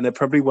 and they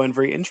probably weren't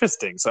very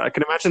interesting. So I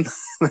can imagine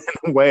in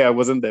a way I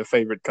wasn't their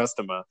favorite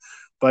customer,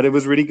 but it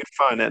was really good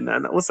fun.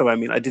 And also, I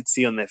mean, I did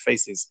see on their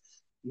faces,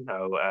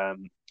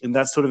 in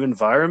that sort of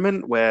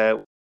environment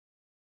where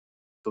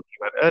talking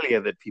about earlier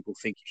that people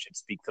think you should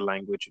speak the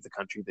language of the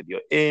country that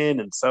you're in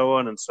and so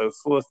on and so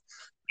forth.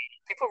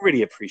 People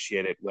really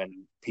appreciate it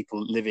when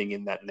people living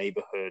in that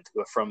neighborhood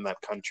who are from that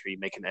country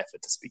make an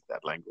effort to speak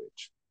that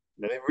language.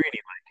 They really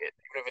like it,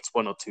 even if it's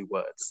one or two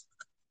words.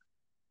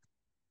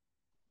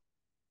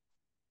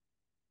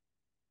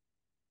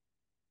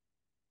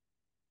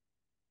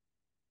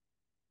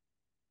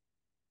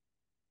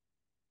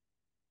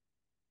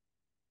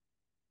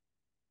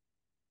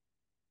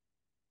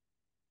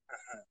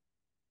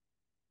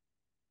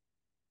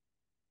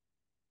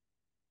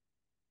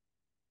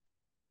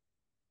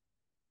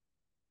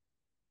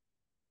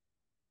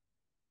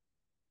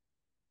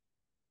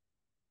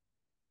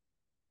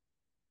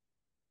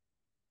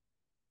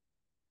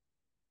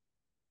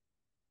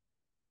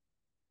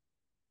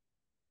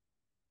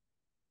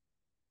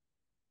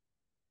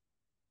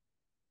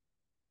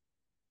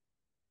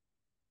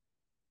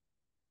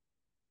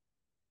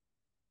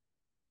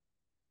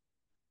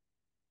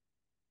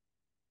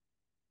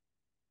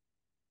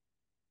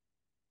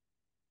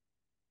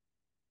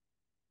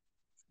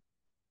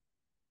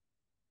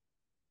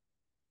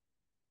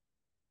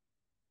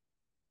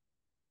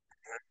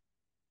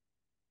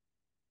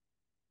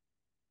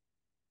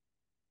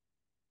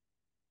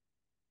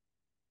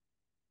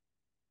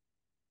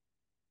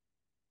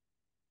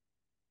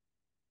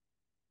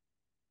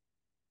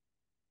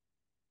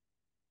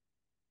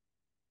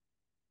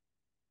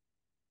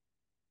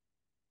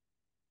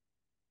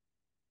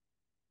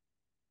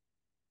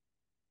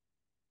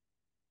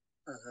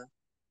 Uh-huh.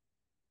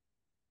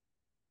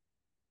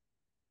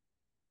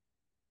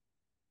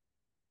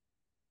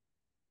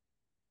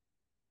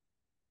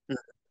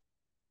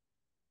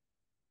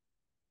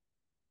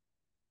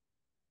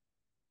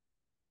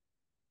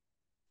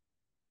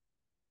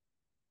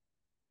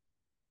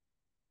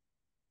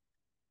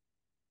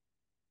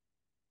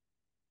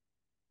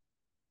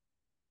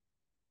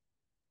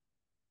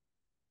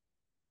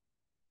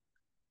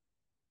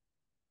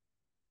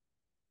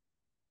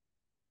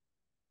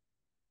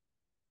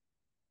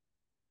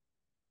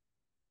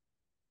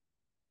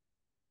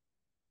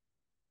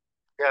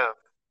 Yeah.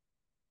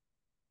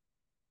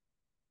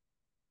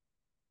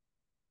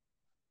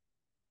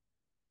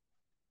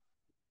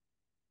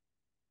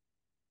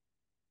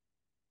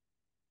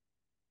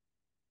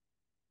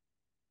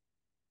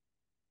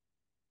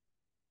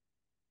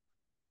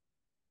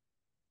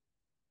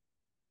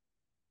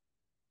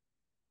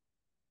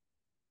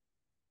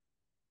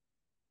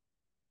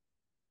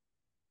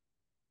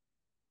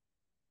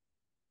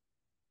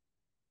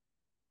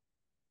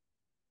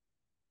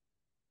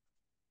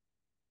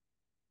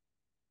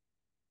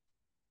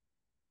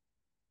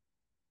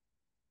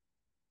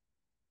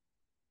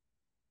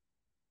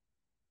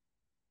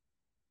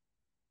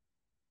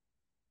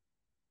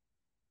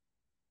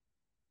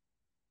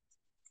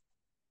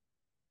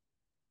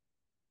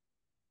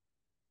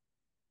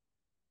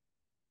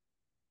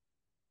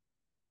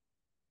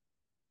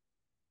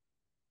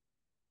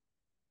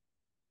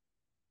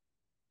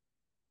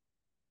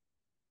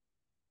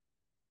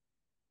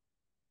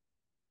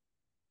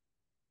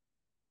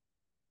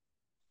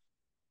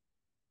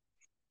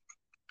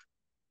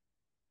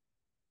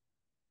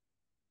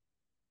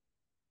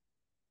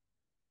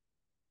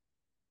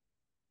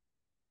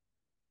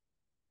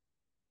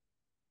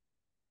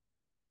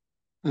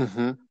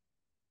 Hmm.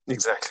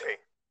 Exactly.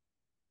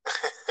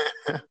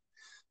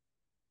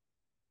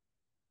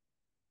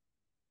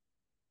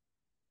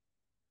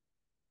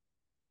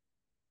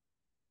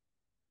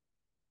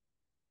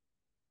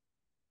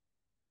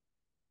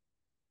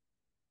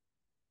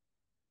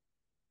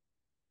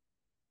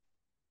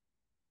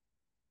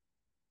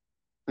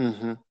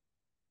 Hmm.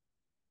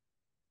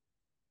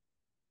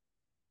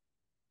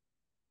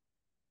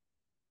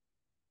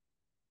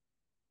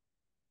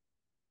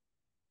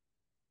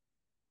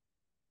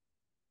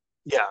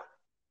 Yeah.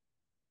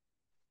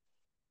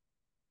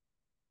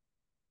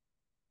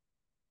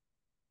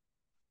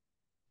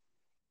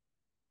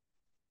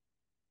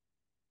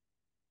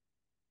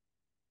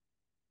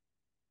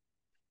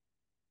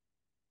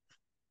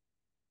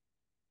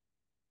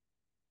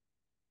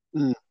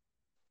 Mm.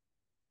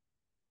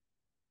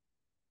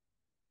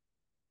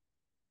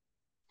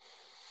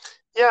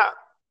 Yeah.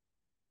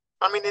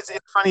 I mean, it's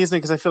funny, isn't it?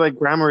 Because I feel like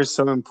grammar is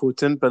so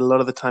important, but a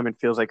lot of the time it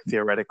feels like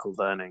theoretical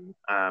learning.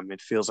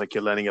 It feels like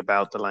you're learning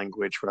about the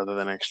language rather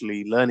than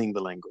actually learning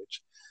the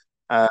language.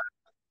 Uh,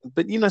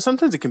 but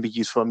sometimes it can be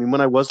useful. I mean,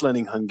 when I was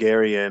learning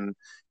Hungarian,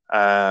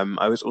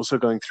 I was also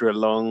going through a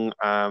long,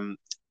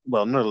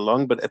 well, not a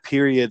long, but a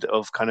period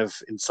of kind of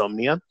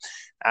insomnia,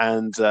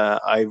 and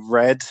I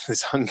read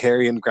this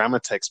Hungarian grammar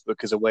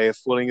textbook as a way of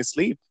falling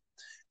asleep,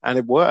 and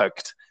it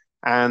worked.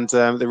 And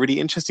the really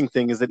interesting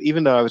thing is that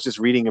even though I was just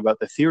reading about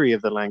the theory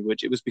of the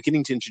language, it was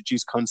beginning to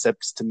introduce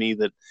concepts to me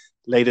that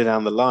later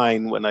down the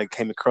line, when I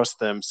came across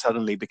them,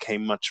 suddenly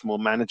became much more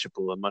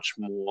manageable and much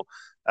more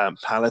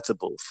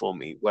palatable for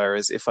me.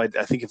 Whereas I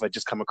think if I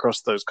just come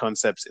across those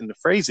concepts in the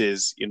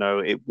phrases,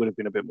 it would have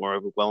been a bit more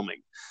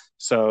overwhelming.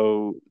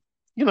 So,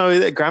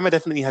 grammar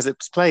definitely has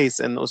its place,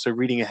 and also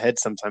reading ahead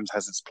sometimes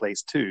has its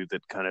place too.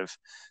 That kind of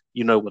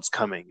what's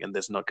coming, and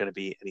there's not going to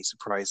be any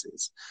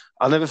surprises.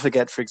 I'll never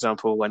forget, for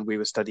example, when we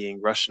were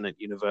studying Russian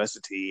at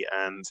university,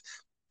 and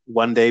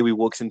one day we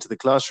walked into the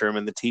classroom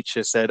and the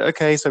teacher said,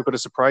 "Okay, so I've got a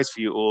surprise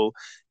for you all.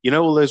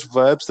 All those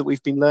verbs that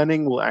we've been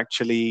learning, well,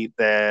 actually,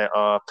 there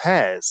are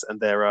pairs and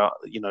there are,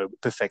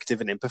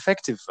 perfective and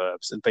imperfective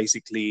verbs. And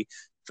basically,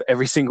 for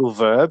every single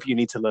verb, you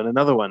need to learn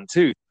another one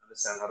too to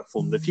understand how to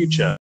form the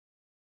future."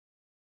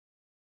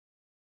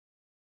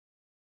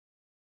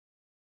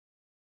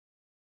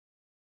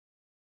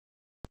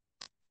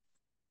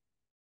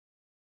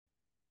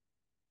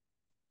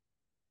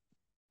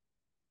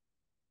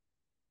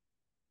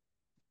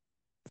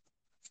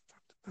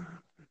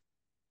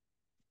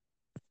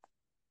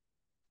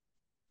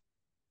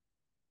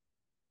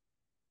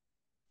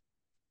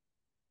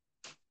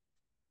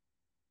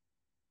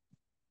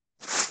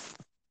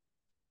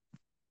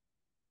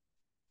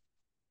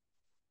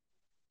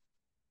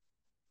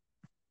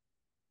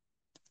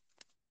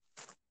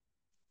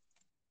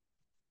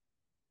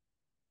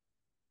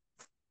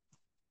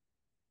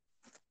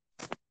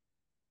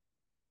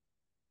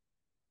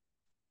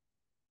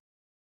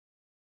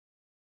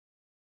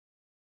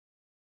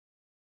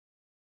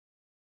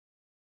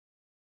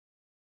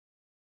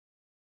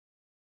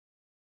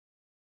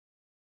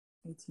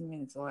 18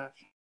 minutes left.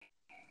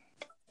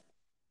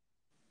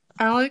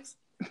 Alex?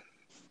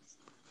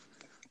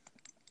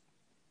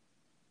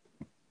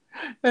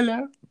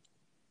 Hello?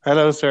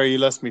 Hello, sorry, you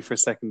lost me for a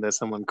second there.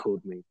 Someone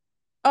called me.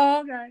 Oh,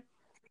 okay.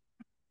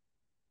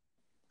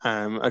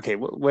 Okay,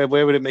 where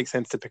would it make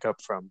sense to pick up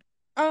from?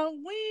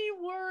 We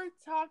were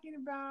talking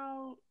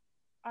about,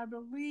 I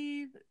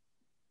believe,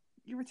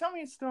 you were telling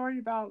me a story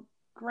about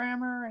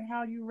grammar and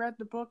how you read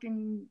the book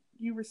and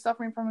you were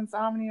suffering from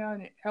insomnia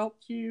and it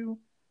helped you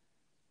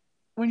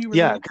when you were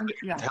Yeah, reading. it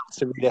Yeah. helps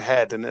to read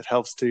ahead, and it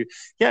helps to,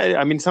 yeah,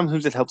 I mean,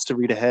 sometimes it helps to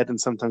read ahead, and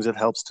sometimes it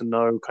helps to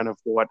know kind of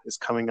what is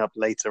coming up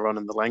later on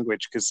in the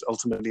language. Because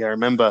ultimately, I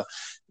remember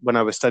when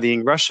I was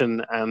studying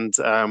Russian, and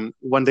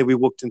one day we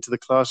walked into the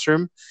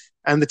classroom,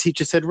 and the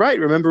teacher said, "Right,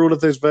 remember all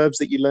of those verbs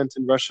that you learned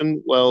in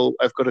Russian? Well,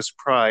 I've got a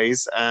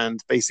surprise." And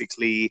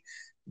basically,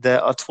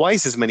 there are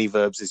twice as many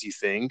verbs as you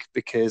think,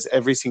 because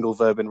every single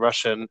verb in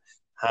Russian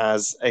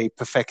has a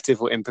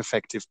perfective or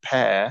imperfective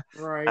pair.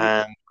 Right.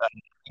 And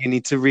you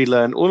need to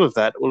relearn all of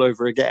that all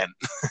over again.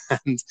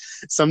 And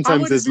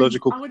sometimes there's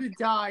logical. I would have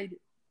died.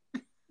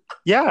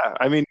 Yeah,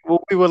 I mean,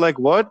 well, we were like,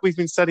 what? We've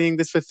been studying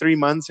this for 3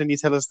 months and you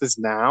tell us this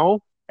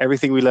now?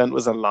 Everything we learned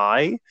was a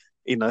lie.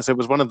 So it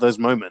was one of those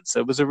moments.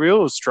 So it was a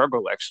real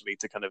struggle actually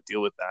to kind of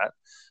deal with that.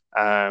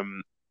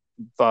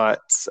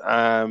 But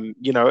I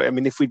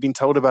mean, if we'd been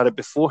told about it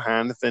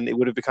beforehand, then it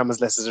would have become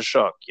as less as a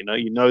shock.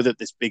 You know that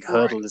this big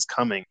hurdle Right. is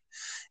coming.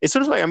 It's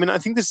sort of like, I mean, I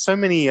think there's so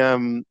many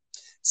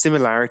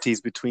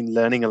similarities between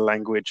learning a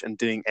language and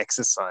doing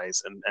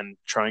exercise and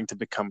trying to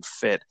become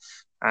fit.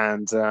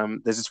 And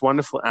there's this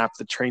wonderful app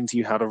that trains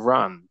you how to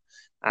run.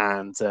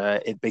 And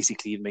it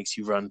basically makes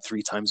you run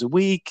 3 times a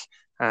week.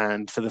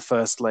 And for the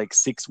first like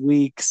 6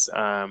 weeks,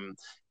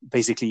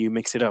 basically you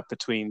mix it up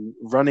between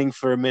running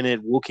for a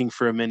minute, walking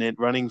for a minute,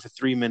 running for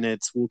 3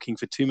 minutes, walking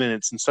for 2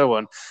 minutes, and so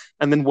on.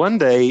 And then one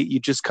day you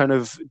just kind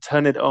of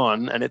turn it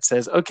on and it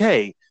says,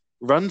 okay,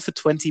 run for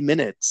 20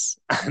 minutes.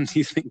 And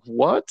you think,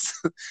 what?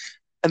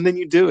 and then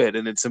you do it,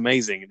 and it's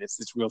amazing, and it's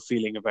this real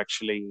feeling of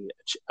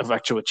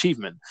actual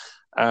achievement.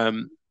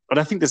 But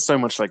I think there's so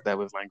much like that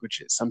with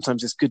languages.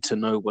 Sometimes it's good to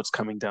know what's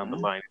coming down the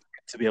line,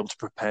 to be able to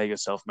prepare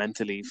yourself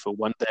mentally for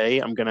one day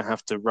I'm going to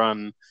have to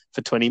run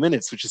for 20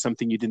 minutes, which is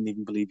something you didn't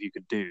even believe you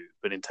could do.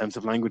 But in terms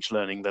of language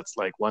learning, that's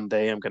like one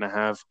day I'm going to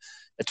have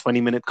a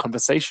 20-minute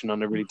conversation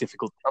on a really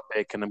difficult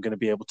topic, and I'm going to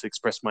be able to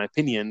express my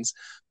opinions.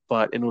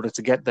 But in order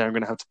to get there, I'm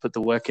going to have to put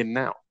the work in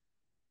now.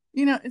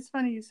 You know, it's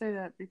funny you say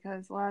that,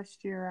 because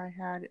last year I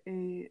had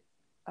a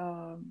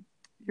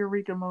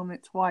eureka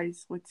moment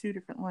twice with two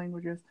different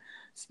languages.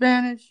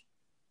 Spanish,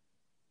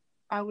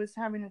 I was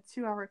having a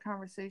 2-hour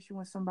conversation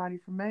with somebody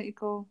from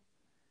Mexico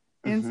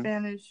in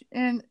Spanish.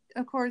 And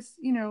of course,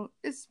 you know,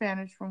 it's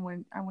Spanish from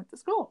when I went to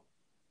school.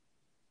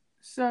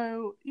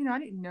 So, you know, I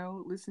didn't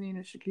know, listening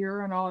to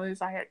Shakira and all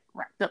this, I had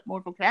racked up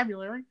more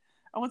vocabulary.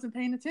 I wasn't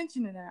paying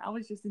attention to that. I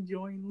was just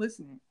enjoying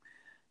listening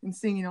and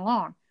singing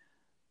along.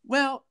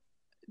 Well,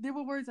 there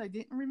were words I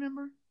didn't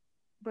remember,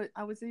 but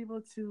I was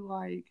able to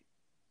like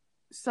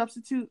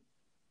substitute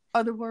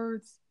other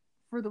words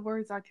for the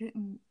words I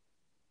couldn't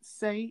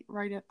say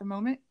right at the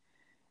moment.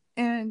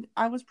 And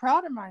I was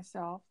proud of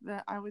myself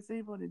that I was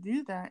able to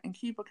do that and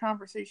keep a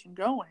conversation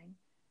going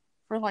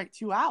for like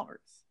 2 hours.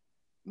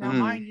 Now,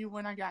 mind you,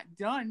 when I got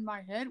done,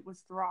 my head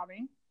was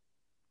throbbing.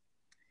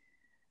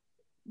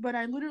 But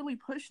I literally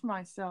pushed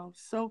myself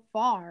so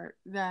far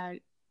that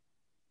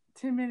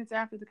 10 minutes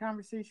after the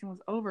conversation was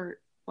over,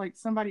 like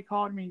somebody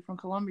called me from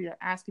Colombia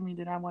asking me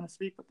did I want to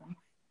speak with them.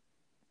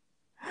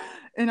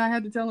 And I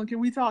had to tell them, can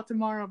we talk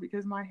tomorrow,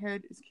 because my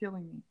head is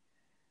killing me.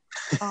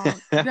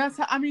 That's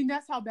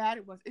how bad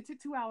it was. It took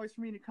 2 hours for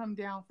me to come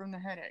down from the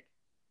headache.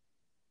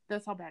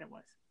 That's how bad it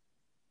was.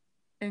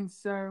 And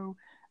so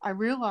I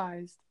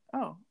realized,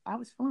 oh, I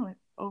was fluent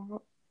over,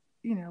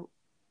 you know,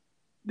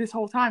 this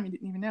whole time and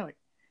didn't even know it.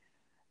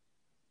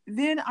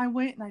 Then I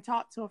went and I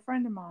talked to a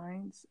friend of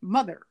mine's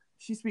mother.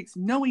 She speaks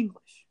no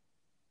English.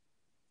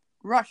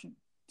 Russian,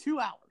 2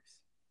 hours.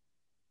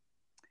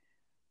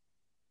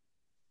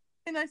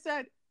 And I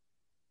said,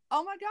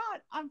 oh my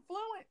God, I'm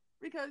fluent,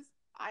 because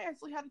I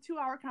actually had a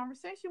 2-hour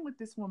conversation with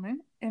this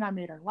woman, and I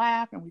made her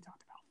laugh, and we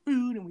talked about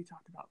food, and we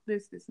talked about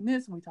this, and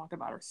this, and we talked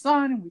about her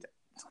son,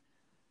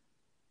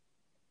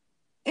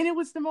 and it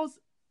was the most,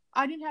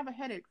 I didn't have a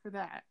headache for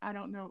that. I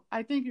don't know.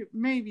 I think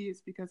maybe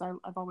it's because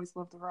I've always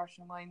loved the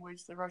Russian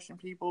language, the Russian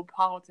people,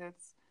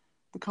 politics,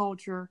 the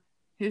culture,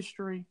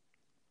 history.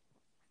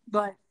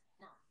 But,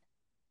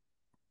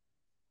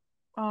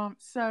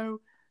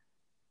 so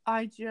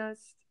I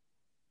just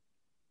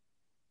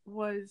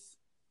was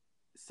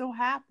so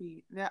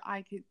happy that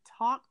I could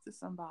talk to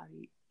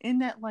somebody in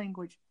that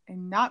language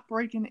and not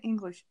break into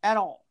English at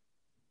all.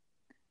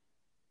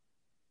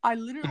 I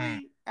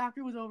literally,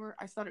 after it was over,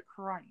 I started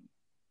crying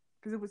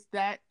because it was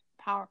that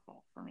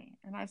powerful for me.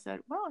 And I said,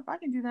 well, if I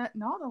can do that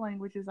in all the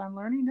languages I'm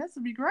learning, this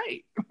would be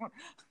great.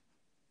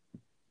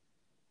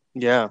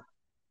 Yeah.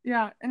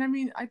 Yeah. And I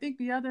mean, I think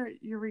the other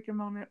eureka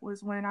moment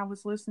was when I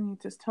was listening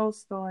to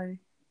Tolstoy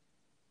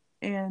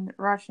in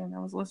Russian. I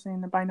was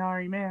listening to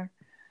Binary Mir.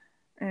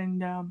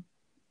 And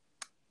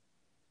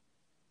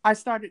I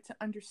started to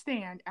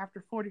understand,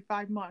 after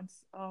 45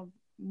 months of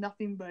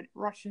nothing but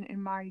Russian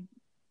in my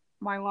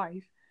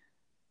life,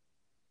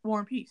 War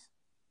and Peace.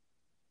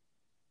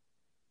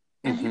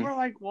 And people are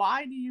like,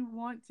 why do you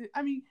want to?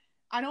 I mean,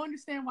 I don't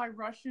understand why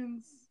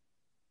Russians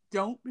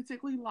don't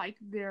particularly like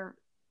their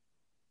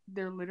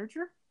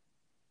literature.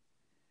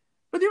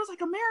 But there was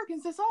like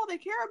Americans, that's all they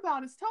care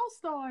about is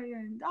Tolstoy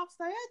and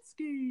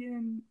Dostoevsky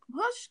and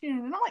Pushkin.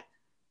 And I'm like,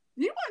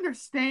 do you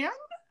understand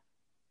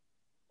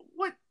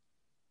what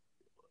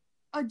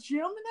a gem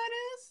that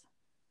is?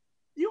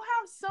 You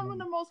have some of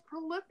the most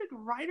prolific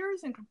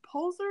writers and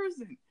composers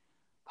and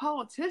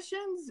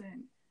politicians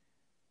and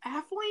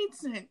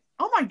athletes, and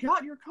oh my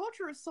God, your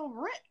culture is so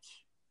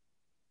rich.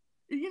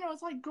 You know,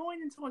 it's like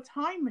going into a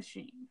time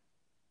machine.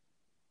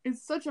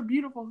 It's such a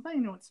beautiful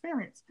thing to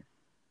experience.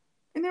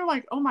 And they're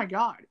like, oh my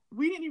God,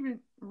 we didn't even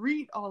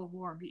read all of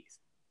War and Peace.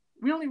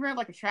 We only read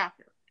like a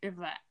chapter, if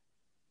that.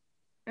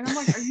 And I'm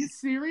like, are you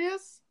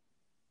serious?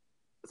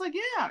 It's like,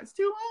 yeah, it's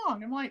too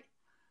long. I'm like,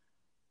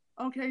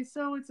 okay,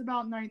 so it's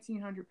about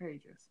 1,900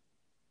 pages.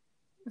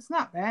 It's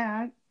not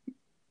bad.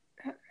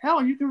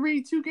 Hell, you can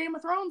read 2 Game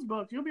of Thrones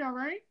books. You'll be all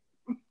right.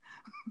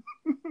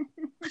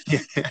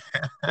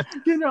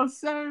 You know,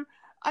 so,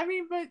 I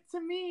mean, but to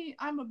me,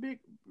 I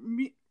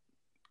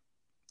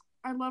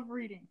love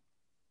reading.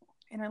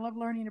 And I love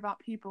learning about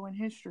people and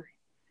history.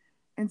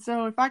 And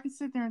so if I could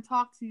sit there and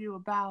talk to you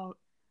about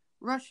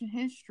Russian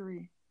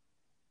history,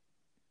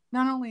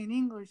 not only in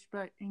English,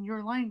 but in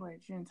your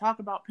language, and talk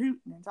about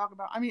Putin and talk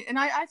about, I mean, and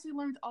I actually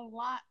learned a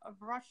lot of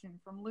Russian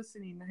from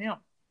listening to him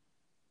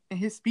and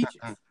his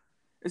speeches,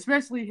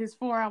 especially his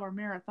 4-hour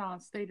marathon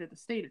State of the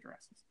State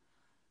addresses.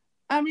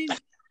 I mean,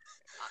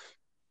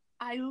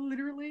 I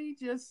literally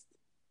just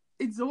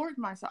absorbed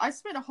myself. I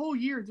spent a whole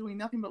year doing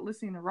nothing but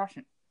listening to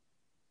Russian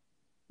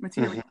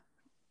material.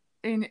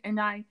 And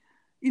I,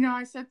 you know,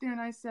 I sat there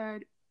and I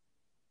said,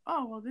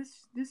 oh, well,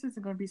 this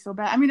isn't going to be so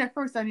bad. I mean, at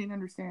first I didn't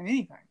understand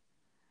anything.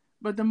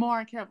 But the more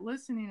I kept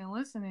listening and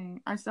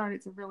listening, I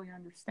started to really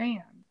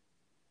understand.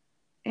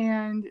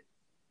 And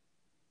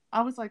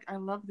I was like, I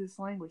love this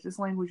language. This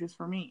language is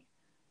for me,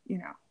 you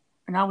know,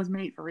 and I was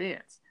made for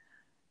it.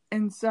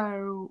 And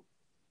so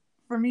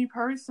for me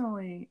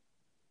personally,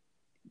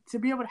 to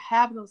be able to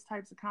have those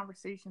types of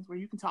conversations where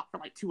you can talk for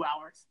like 2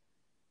 hours,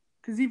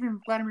 because even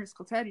Vladimir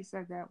Skoltetti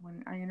said that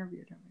when I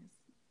interviewed him.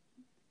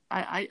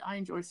 I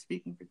enjoy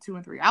speaking for 2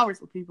 and 3 hours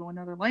with people in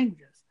other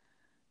languages.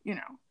 You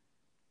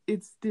know,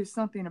 there's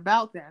something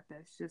about that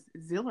that's just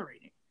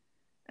exhilarating.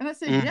 And I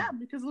said, yeah,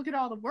 because look at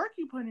all the work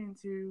you put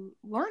into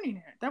learning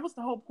it. That was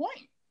the whole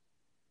point,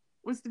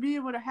 was to be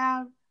able to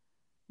have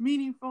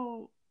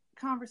meaningful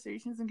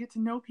conversations and get to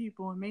know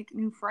people and make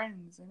new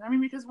friends. And I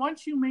mean, because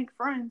once you make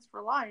friends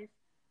for life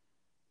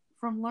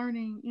from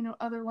learning, you know,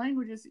 other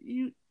languages,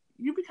 you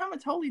become a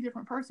totally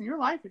different person. Your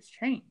life has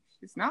changed.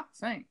 It's not the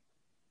same.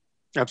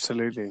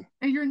 Absolutely.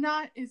 And you're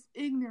not as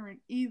ignorant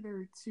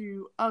either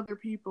to other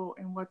people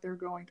and what they're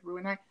going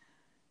through.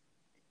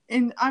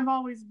 And I've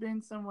always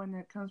been someone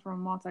that comes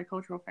from a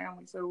multicultural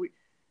family. So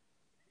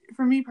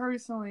for me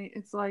personally,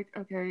 it's like,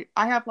 okay,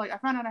 I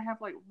found out I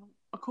have like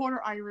a quarter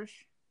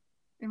Irish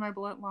in my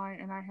bloodline,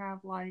 and I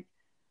have like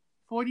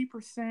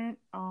 40%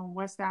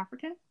 West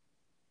African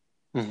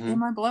in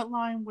my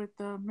bloodline, with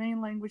the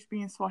main language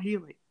being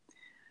Swahili.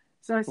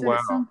 So I said,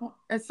 wow,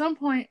 at some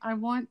point I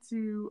want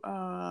to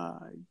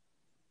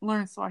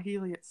learn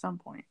Swahili at some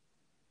point.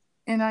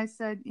 And I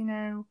said, you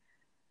know,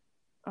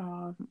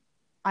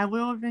 I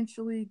will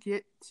eventually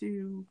get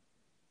to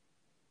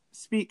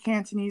speak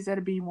Cantonese at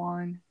a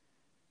B1,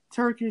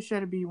 Turkish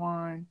at a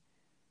B1,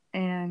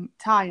 and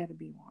Thai at a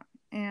B1.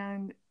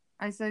 And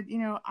I said, you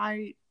know,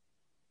 I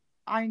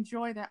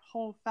enjoy that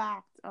whole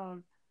fact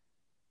of,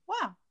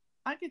 wow,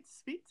 I get to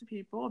speak to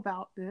people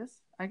about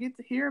this. I get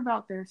to hear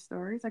about their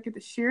stories. I get to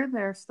share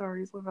their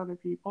stories with other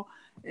people.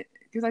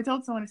 Because I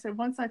told someone, I said,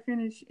 once I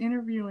finish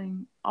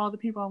interviewing all the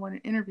people I want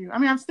to interview, I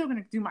mean, I'm still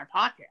going to do my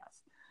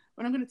podcast,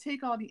 but I'm going to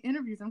take all the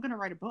interviews. I'm going to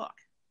write a book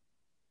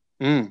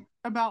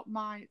about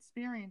my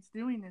experience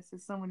doing this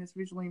as someone that's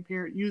visually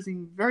impaired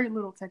using very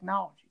little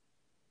technology.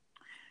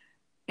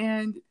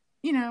 And,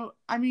 you know,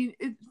 I mean,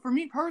 for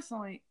me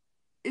personally,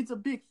 it's a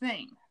big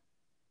thing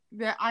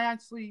that I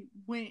actually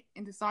went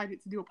and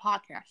decided to do a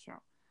podcast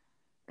show.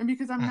 And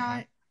because I'm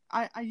not,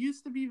 I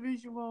used to be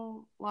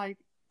visual, like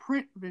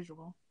print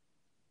visual.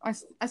 I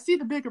see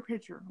the bigger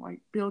picture,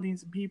 like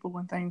buildings and people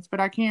and things, but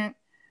I can't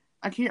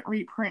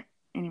read print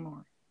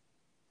anymore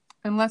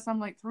unless I'm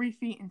like 3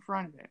 feet in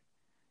front of it.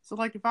 So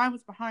like if I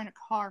was behind a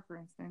car, for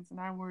instance, and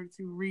I were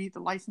to read the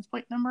license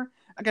plate number,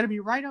 I got to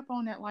be right up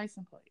on that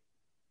license plate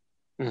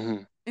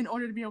in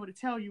order to be able to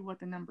tell you what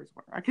the numbers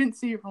were. I couldn't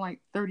see it from like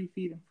 30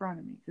 feet in front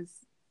of me because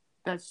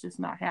that's just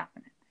not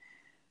happening.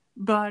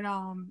 But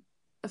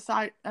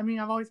I mean,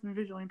 I've always been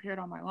visually impaired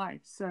all my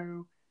life.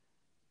 So,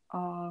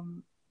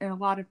 and a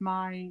lot of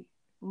my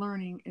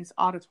learning is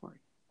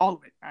auditory. All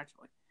of it,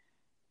 actually.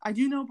 I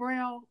do know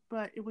Braille,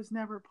 but it was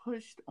never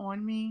pushed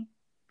on me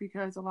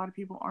because a lot of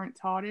people aren't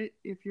taught it.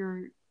 If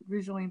you're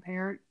visually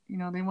impaired, you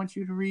know, they want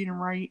you to read and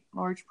write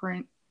large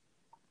print.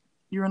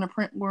 You're in a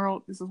print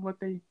world. This is what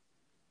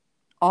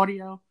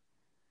audio.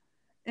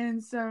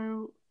 And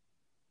so,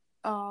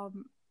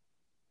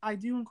 I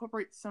do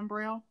incorporate some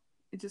Braille.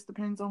 It just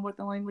depends on what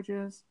the language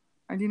is.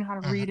 I do know how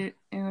to read it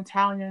in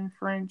Italian,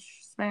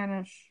 French,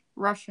 Spanish,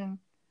 Russian.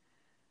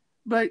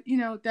 But, you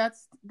know,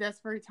 that's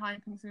very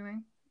time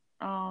consuming,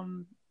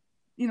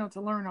 you know,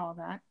 to learn all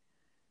that.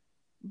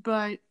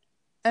 But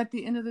at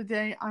the end of the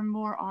day, I'm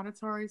more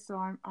auditory.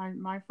 So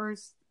my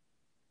first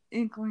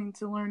inkling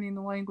to learning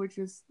the language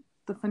is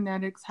the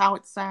phonetics, how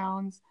it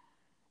sounds,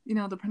 you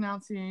know, the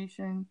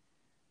pronunciation,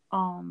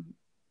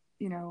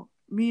 you know,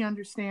 me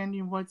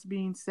understanding what's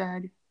being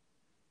said.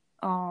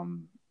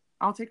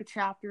 I'll take a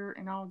chapter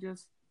and I'll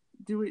just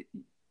do it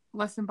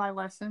lesson by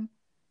lesson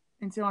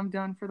until I'm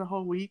done for the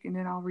whole week, and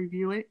then I'll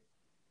review it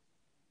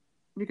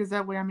because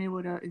that way I'm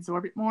able to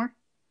absorb it more.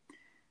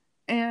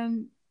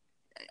 And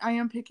I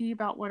am picky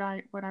about what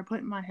I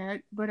put in my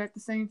head, but at the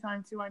same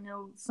time too, I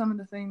know some of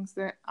the things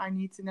that I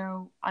need to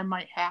know I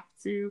might have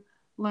to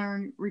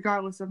learn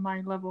regardless of my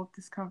level of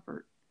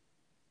discomfort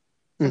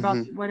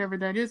about whatever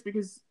that is,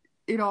 because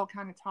it all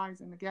kind of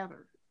ties in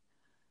together.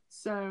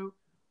 So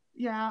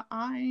yeah,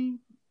 I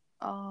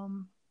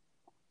think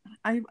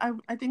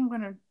I'm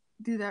gonna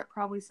do that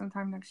probably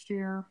sometime next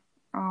year.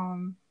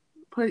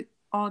 Put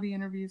all the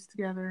interviews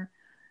together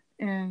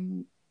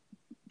and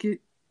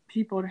get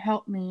people to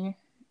help me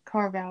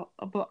carve out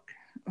a book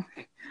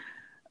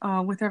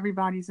with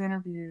everybody's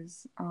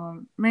interviews.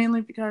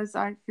 Mainly because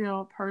I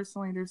feel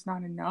personally there's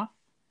not enough.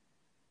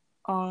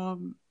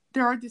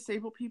 There are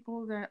disabled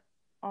people that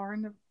are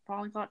in the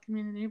polyglot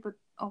community, but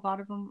a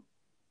lot of them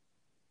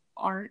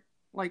aren't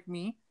like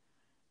me.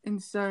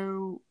 And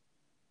so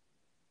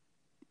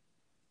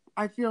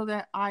I feel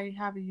that I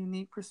have a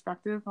unique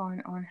perspective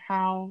on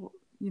how,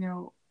 you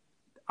know,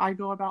 I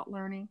go about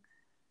learning.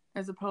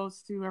 as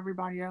opposed to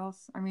everybody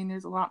else. I mean,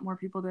 there's a lot more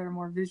people that are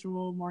more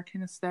visual, more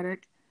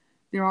kinesthetic.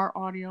 There are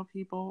audio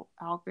people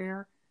out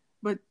there,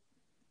 but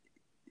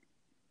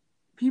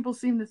people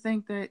seem to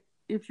think that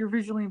if you're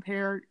visually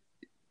impaired,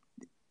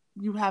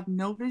 you have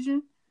no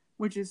vision,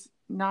 which is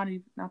not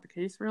the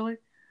case really.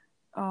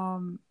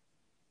 And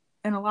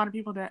a lot of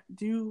people that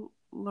do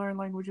learn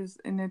languages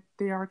and that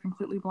they are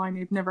completely blind,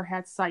 they've never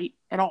had sight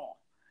at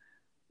all.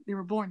 They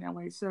were born that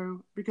way.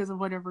 So because of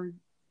whatever,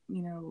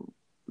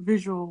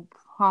 visual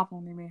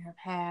problem they may have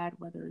had,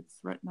 whether it's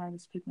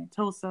retinitis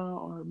pigmentosa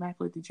or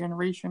macular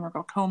degeneration or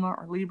glaucoma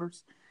or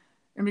Leber's,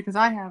 and because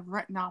I have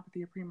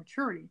retinopathy of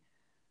prematurity,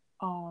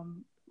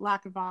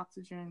 lack of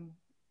oxygen,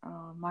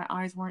 my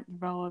eyes weren't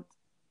developed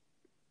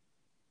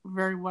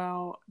very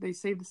well. They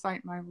saved the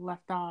sight in my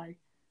left eye,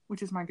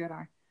 which is my good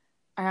eye.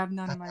 I have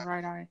none in my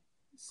right eye.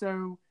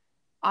 So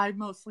I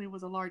mostly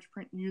was a large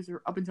print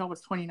user up until I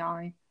was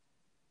 29.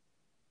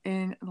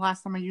 And the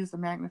last time I used a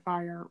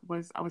magnifier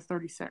I was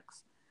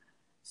 36.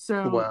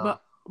 So, Wow.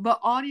 but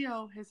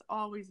audio has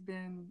always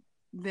been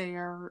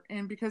there.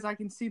 And because I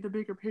can see the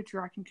bigger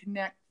picture, I can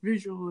connect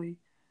visually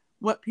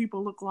what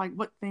people look like,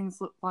 what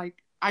things look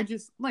like. I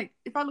just, like,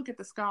 if I look at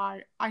the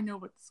sky, I know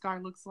what the sky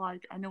looks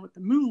like. I know what the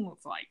moon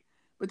looks like.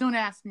 But don't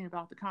ask me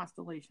about the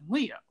constellation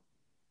Leo.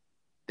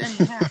 That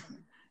ain't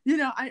happening.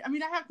 I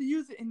mean, I have to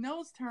use it in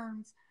those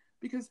terms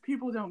because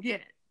people don't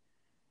get it.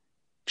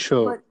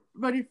 Sure.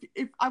 But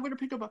if I were to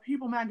pick up a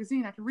People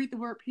magazine, I can read the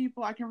word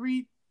people. I can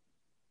read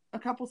a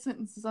couple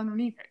sentences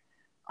underneath it.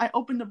 I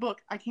open the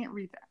book. I can't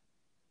read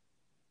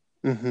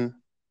that. Mm-hmm.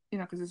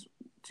 Because it's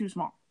too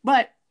small.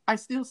 But I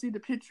still see the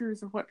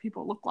pictures of what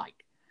people look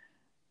like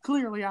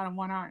clearly out of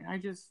one eye.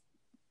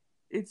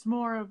 It's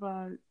more of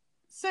a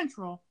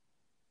central,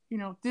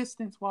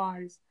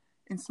 distance-wise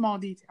and small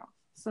details.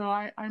 So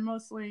I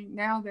mostly,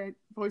 now that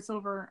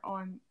VoiceOver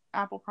on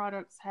Apple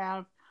products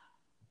have,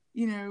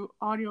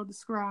 audio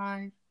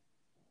described,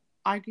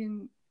 I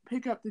can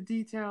pick up the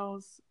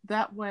details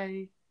that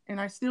way, and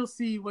I still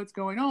see what's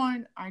going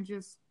on. I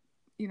just,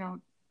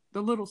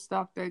 the little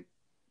stuff that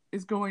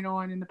is going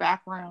on in the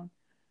background,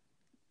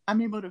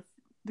 the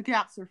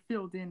gaps are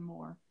filled in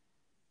more.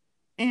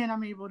 And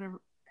I'm able to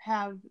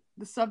have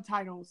the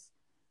subtitles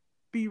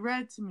be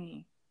read to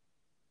me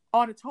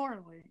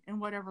auditorily in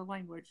whatever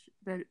language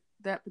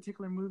that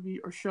particular movie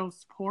or show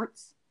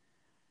supports.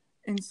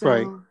 And so,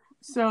 right.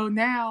 So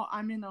now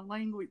I'm in a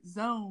language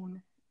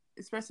zone,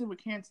 especially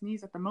with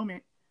Cantonese at the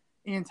moment,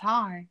 and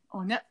Thai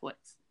on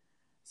Netflix.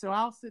 So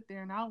I'll sit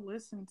there and I'll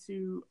listen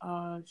to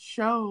a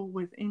show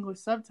with English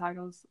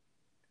subtitles,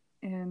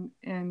 and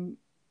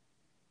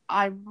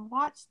I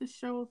watched the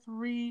show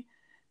three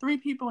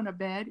people in a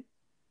bed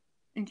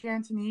in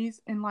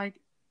Cantonese, and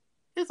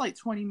it's like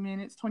 20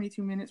 minutes,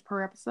 22 minutes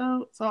per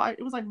episode. So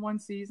it was like one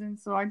season.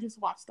 So I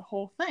just watched the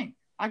whole thing.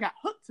 I got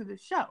hooked to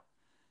this show.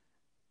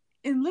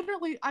 And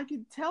literally, I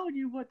could tell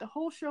you what the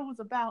whole show was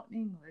about in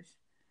English.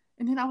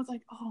 And then I was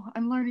like, oh,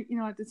 I'm learning,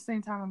 at the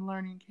same time I'm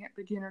learning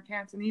beginner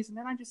Cantonese. And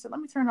then I just said, let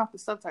me turn off the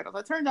subtitles.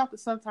 I turned off the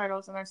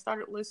subtitles and I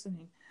started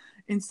listening.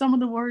 And some of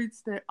the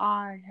words that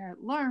I had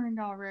learned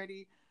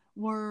already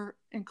were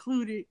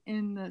included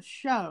in the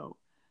show.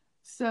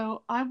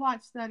 So I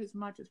watched that as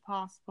much as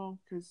possible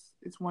because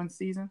it's one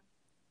season.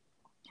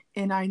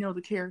 And I know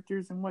the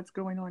characters and what's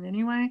going on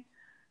anyway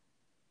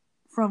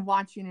from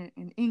watching it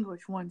in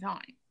English one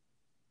time.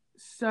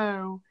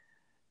 So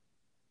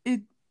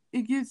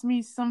it gives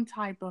me some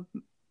type of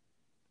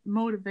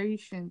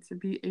motivation to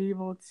be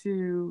able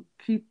to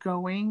keep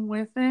going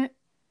with it.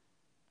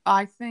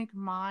 I think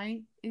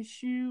my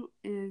issue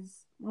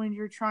is when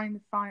you're trying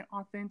to find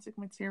authentic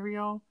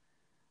material,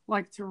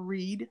 like to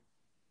read,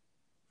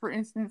 for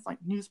instance, like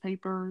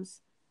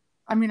newspapers.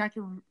 I mean, I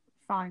can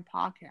find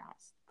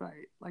podcasts, but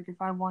like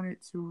if I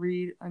wanted to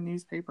read a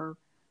newspaper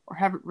or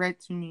have it read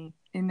to me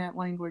in that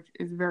language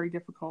is very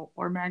difficult,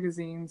 or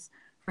magazines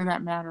for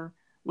that matter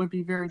would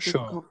be very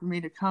difficult for me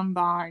to come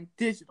by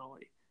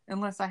digitally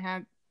unless I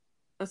had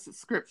a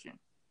subscription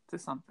to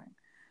something.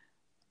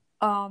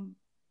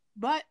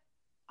 But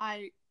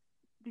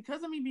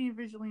because of me being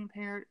visually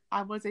impaired,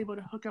 I was able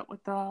to hook up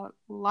with the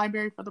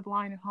Library for the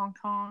Blind in Hong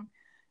Kong,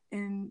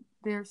 and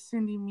they're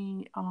sending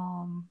me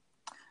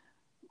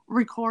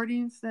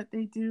recordings that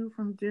they do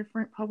from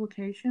different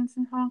publications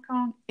in Hong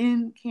Kong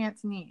in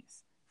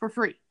Cantonese for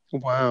free.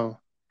 Wow.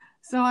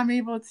 So I'm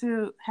able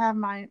to have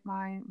my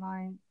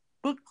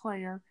book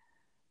player,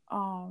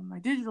 my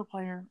digital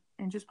player,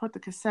 and just put the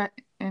cassette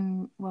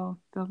in, the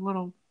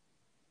little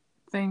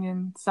thing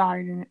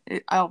inside, and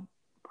I'll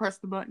press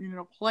the button and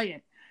it'll play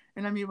it.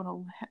 And I'm able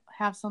to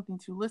have something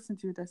to listen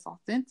to that's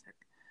authentic.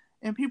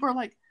 And people are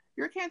like,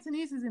 your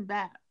Cantonese isn't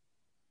bad.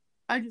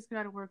 I just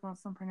got to work on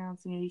some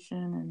pronunciation.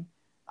 And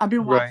I've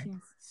been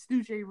watching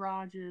Stu J.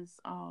 Rogers'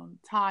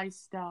 Thai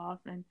stuff.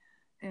 And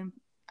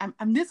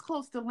I'm this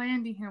close to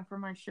landing him for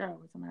my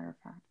show, as a matter of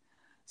fact.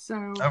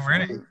 So, oh,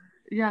 really?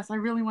 Yes, I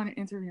really want to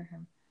interview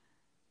him.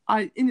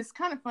 And it's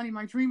kind of funny.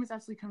 My dream has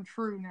actually come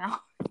true now.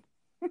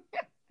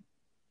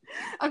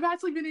 I've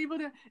actually been able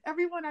to,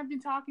 everyone I've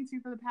been talking to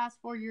for the past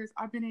 4 years,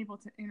 I've been able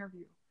to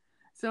interview.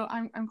 So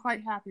I'm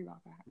quite happy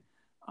about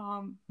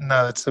that.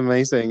 No, it's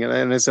amazing,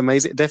 and it's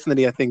amazing.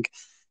 Definitely, I think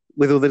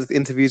with all the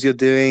interviews you're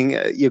doing,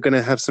 you're going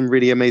to have some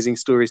really amazing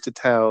stories to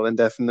tell, and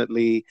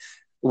definitely.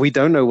 We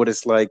don't know what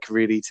it's like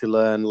really to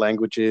learn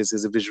languages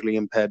as a visually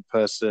impaired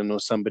person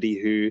or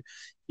somebody who,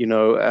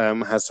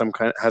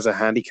 has a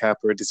handicap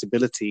or a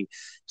disability.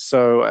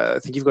 So I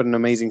think you've got an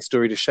amazing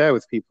story to share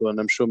with people, and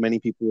I'm sure many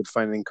people would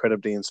find it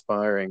incredibly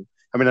inspiring.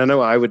 I mean, I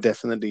know I would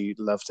definitely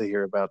love to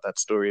hear about that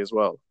story as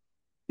well.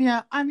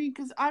 Yeah, I mean,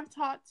 because I've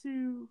taught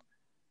to,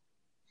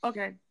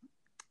 okay,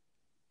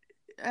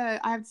 I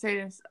have to say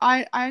this.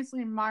 I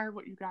actually admire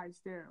what you guys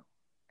do.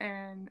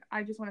 And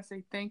I just want to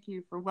say thank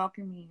you for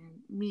welcoming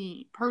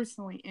me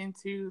personally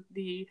into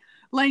the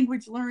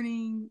language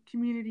learning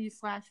community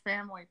 /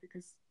 family,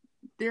 because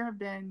there have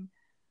been,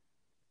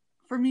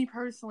 for me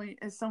personally,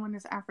 as someone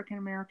that's African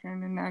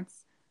American and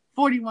that's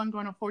 41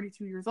 going on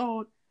 42 years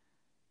old,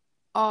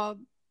 I've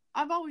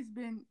always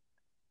been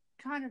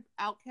kind of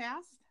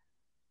outcast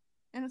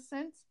in a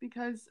sense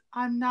because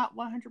I'm not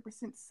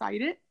 100%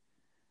 sighted,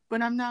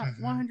 but I'm not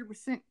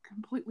 100%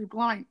 completely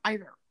blind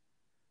either.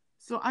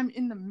 So I'm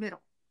in the middle.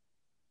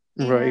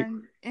 Right.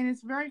 And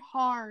it's very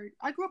hard.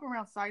 I grew up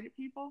around sighted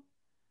people.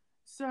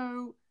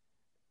 So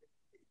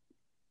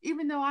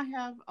even though I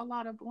have a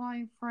lot of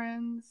blind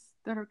friends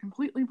that are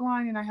completely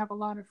blind and I have a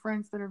lot of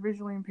friends that are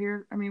visually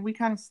impaired, I mean, we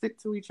kind of stick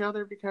to each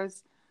other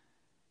because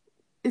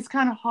it's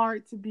kind of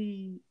hard to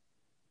be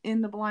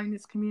in the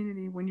blindness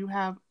community when you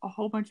have a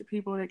whole bunch of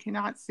people that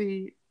cannot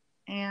see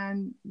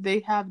and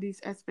they have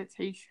these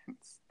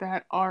expectations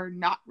that are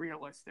not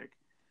realistic.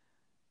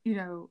 You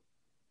know,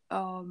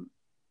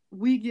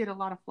 we get a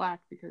lot of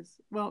flack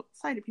because, well,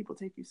 sighted people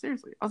take you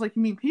seriously. I was like,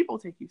 you mean people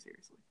take you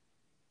seriously?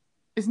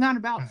 It's not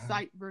about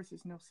sight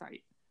versus no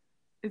sight.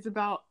 It's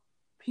about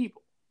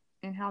people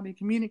and how they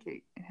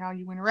communicate and how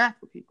you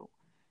interact with people.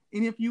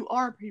 And if you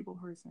are a people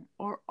person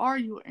or are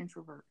you an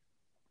introvert?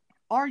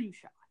 Are you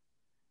shy?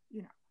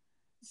 You know.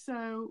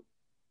 So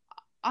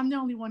I'm the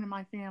only one in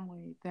my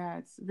family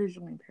that's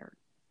visually impaired.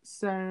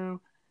 So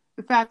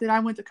the fact that I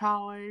went to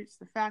college,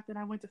 the fact that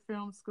I went to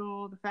film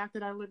school, the fact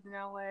that I lived in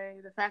LA,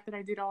 the fact that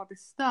I did all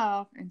this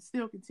stuff and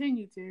still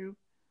continue to,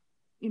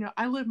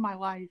 I live my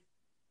life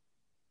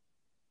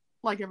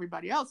like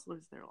everybody else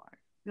lives their life.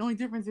 The only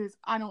difference is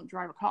I don't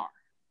drive a car.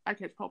 I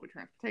catch public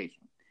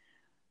transportation.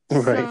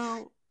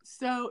 Right.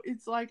 So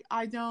it's like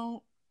I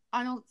don't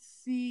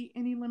see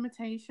any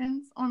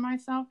limitations on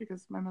myself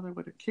because my mother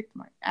would have kicked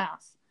my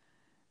ass.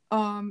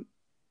 I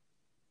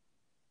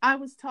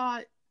was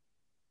taught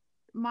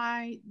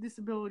my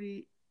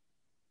disability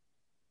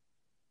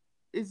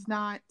is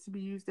not to be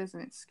used as an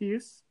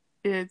excuse.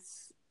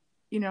 It's,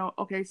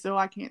 okay, so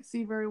I can't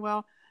see very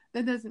well.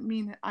 That doesn't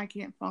mean that I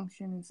can't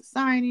function in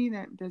society.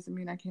 That doesn't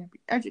mean I can't be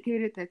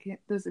educated.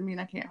 Doesn't mean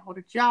I can't hold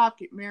a job,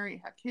 get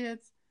married, have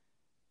kids.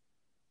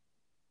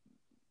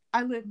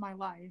 I live my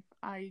life.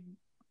 I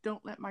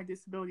don't let my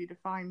disability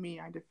define me.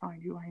 I define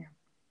who I am.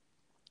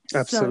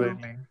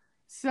 Absolutely.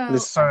 So And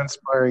it's so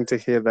inspiring to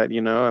hear that,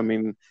 I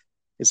mean,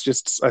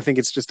 I think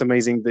it's just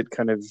amazing that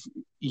kind of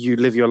you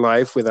live your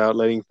life without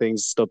letting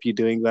things stop you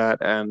doing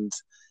that. And,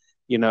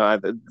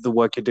 the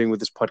work you're doing with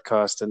this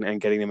podcast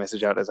and getting the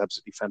message out is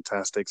absolutely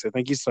fantastic. So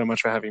thank you so much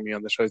for having me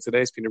on the show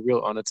today. It's been a real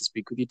honor to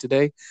speak with you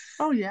today.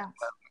 Oh, yeah.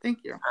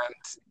 Thank you.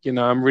 And,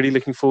 I'm really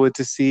looking forward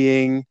to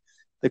seeing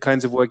the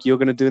kinds of work you're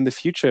going to do in the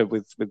future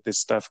with this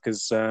stuff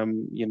because,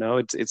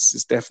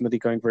 it's definitely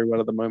going very well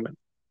at the moment.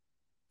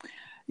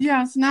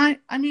 Yes. And I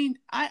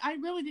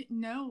really didn't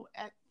know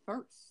at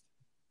first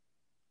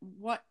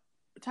what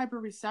type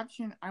of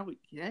reception I would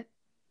get,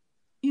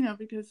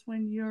 because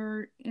when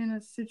you're in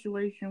a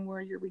situation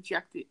where you're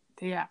rejected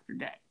day after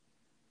day,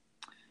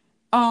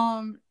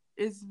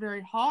 it's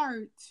very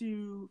hard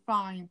to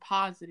find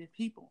positive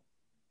people.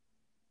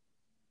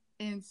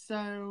 And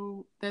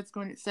so that's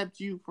going to accept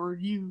you for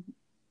you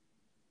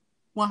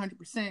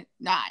 100%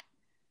 not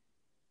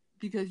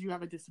because you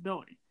have a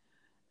disability.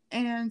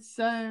 And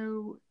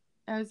so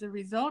as a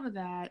result of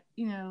that,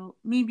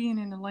 me being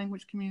in the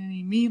language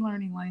community, me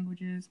learning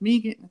languages, me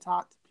getting to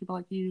talk to people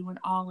like you and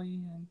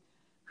Ollie and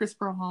Chris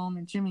Broholm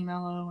and Jimmy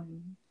Mello,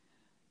 and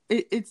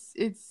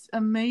it's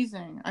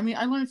amazing. I mean,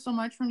 I learned so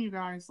much from you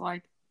guys,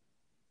 like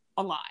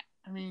a lot.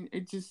 I mean,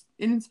 it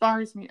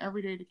inspires me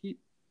every day to keep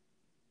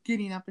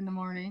getting up in the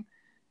morning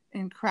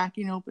and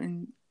cracking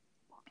open,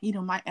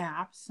 my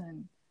apps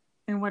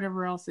and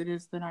whatever else it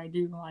is that I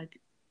do. Like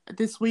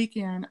this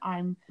weekend,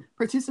 I'm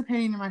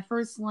participating in my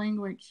first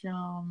language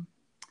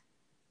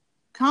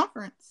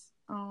conference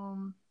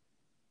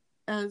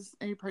as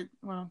an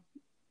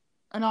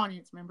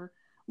audience member,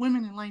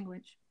 Women in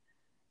Language.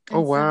 And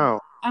oh, wow.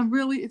 So I'm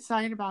really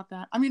excited about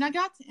that. I mean, I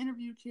got to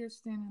interview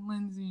Kirsten and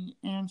Lindsay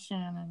and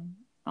Shannon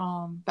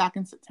back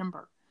in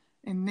September.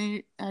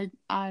 And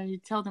I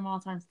tell them all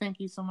the time, thank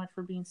you so much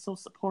for being so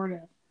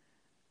supportive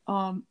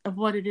of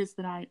what it is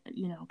that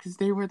because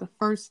they were the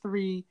first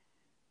 3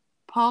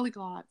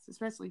 polyglots,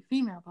 especially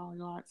female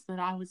polyglots, that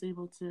I was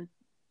able to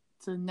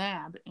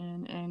nab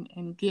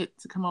and get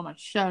to come on my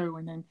show.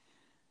 And then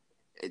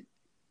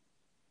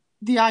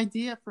the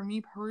idea for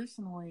me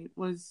personally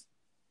was,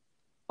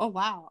 oh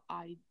wow,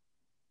 I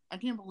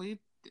can't believe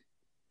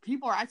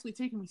people are actually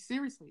taking me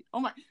seriously. Oh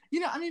my,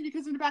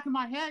 because in the back of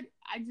my head,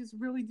 I just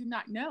really did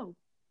not know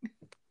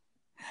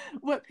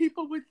what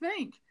people would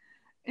think.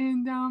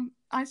 And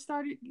I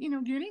started,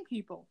 getting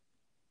people.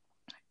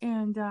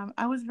 And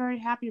I was very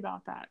happy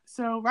about that.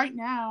 So right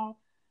now,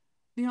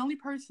 the only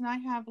person I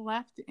have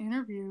left to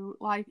interview,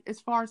 like as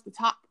far as the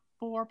top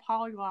 4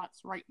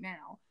 polyglots right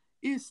now,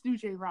 is Stu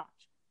J. Raj.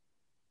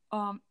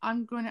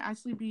 I'm going to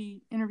actually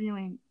be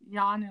interviewing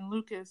Jan and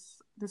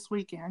Lucas this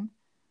weekend.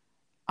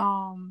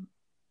 And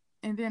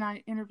then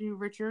I interview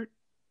Richard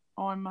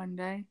on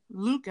Monday,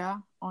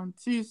 Luca on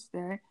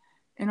Tuesday,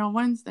 and on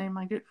Wednesday,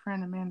 my good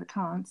friend Amanda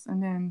Kantz,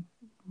 and then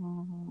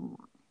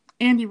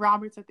Andy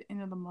Roberts at the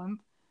end of the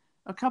month.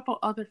 A couple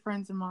other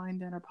friends of mine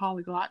that are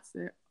polyglots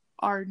that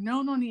are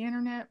known on the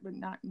internet but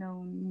not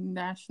known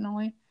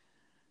nationally.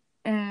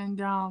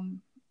 And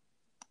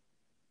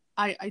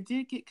I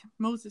did get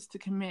Moses to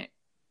commit.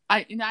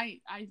 I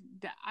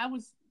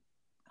was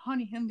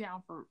hunting him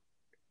down for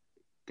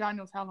God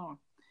knows how long.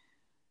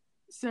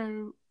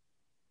 So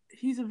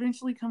he's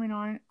eventually coming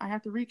on. I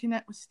have to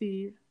reconnect with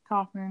Steve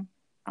Kaufman.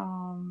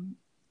 I'm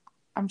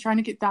trying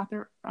to get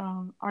Dr.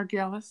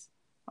 Arguelles.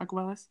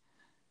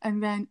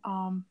 And then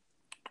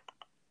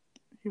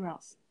who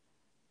else?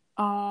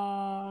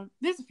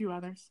 There's a few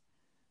others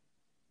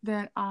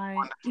that I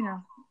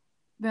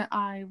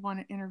want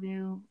to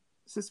interview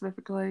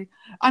specifically.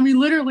 I mean,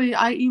 literally,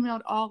 I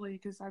emailed Ollie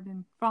because I've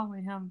been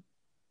following him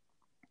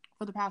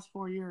for the past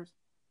 4 years.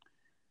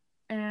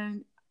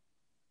 And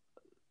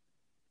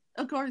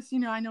of course,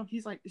 I know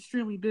he's like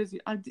extremely busy.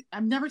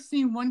 I've never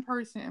seen one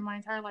person in my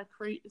entire life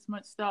create as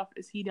much stuff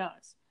as he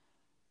does.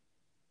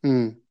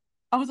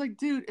 I was like,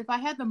 dude, if I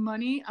had the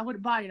money, I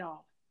would buy it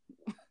all.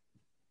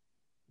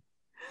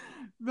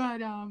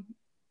 But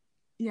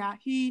yeah,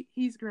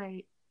 he's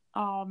great.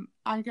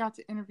 I got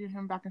to interview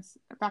him back in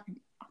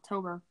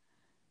October,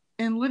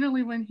 and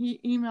literally when he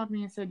emailed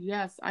me and said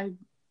yes,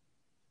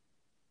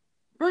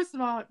 first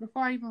of all,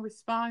 before I even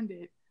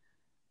responded,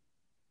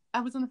 I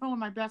was on the phone with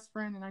my best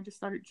friend, and I just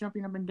started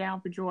jumping up and down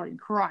for joy and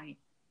crying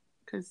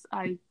because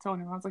I told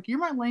him, I was like, "You're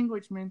my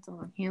language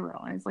mentor and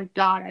hero," and it's like,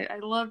 God, I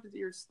loved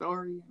your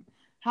story and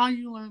how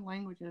you learn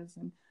languages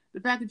and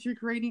the fact that you're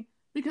creating,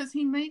 because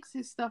he makes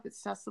his stuff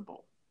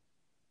accessible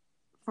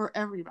for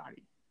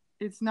everybody.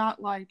 It's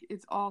not like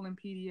it's all in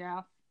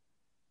PDF.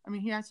 I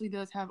mean, he actually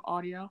does have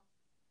audio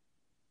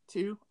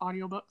too,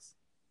 audiobooks.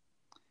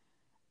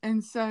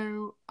 And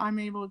so I'm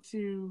able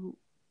to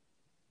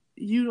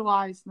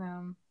utilize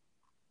them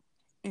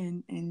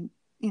in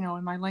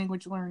my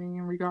language learning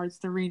in regards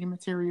to reading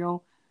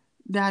material.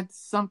 That's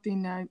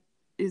something that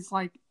is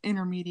like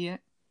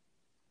intermediate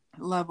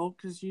level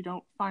because you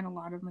don't find a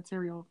lot of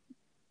material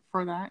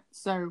for that.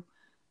 So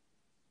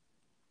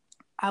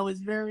I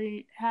was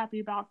very happy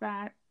about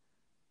that.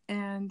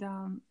 And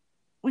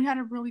we had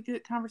a really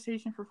good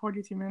conversation for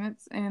 42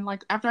 minutes. And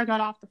like after I got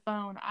off the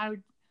phone, I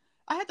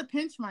had to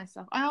pinch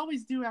myself. I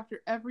always do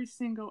after every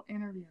single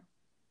interview.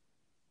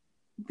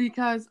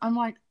 Because I'm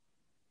like,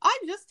 I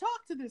just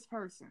talked to this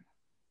person.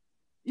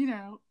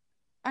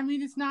 I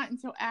mean, it's not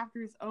until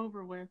after it's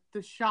over with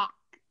the shock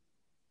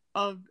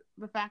of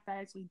the fact that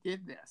I actually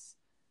did this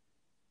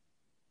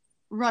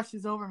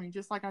rushes over me,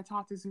 just like I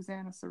talked to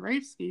Susanna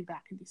Sarevsky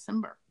back in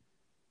December.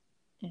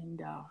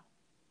 And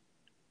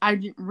I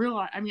didn't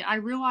realize, I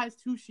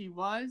realized who she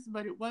was,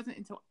 but it wasn't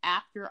until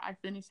after I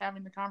finished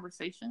having the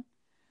conversation,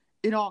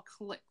 it all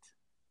clicked.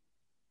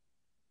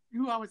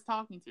 Who I was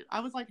talking to.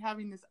 I was like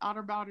having this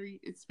outer body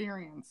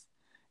experience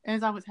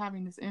as I was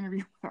having this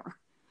interview with her.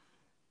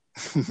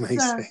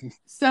 Amazing.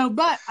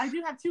 But I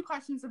do have 2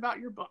 questions about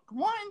your book.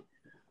 One,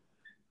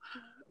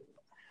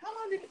 how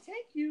long did it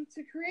take you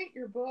to create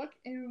your book,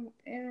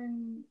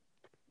 and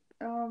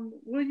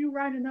will you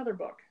write another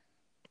book?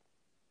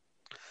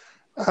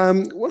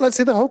 Well, I'd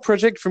say the whole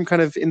project from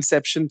kind of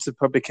inception to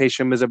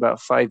publication was about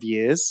 5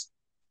 years.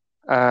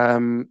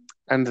 And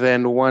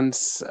then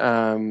once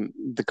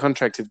the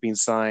contract had been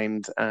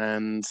signed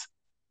and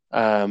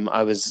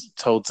I was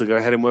told to go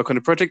ahead and work on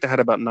the project, I had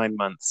about 9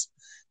 months.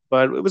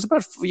 But it was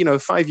about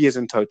 5 years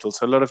in total.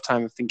 So a lot of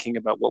time thinking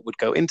about what would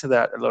go into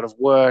that, a lot of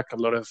work, a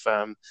lot of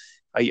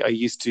I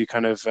used to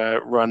kind of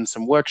run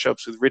some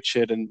workshops with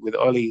Richard and with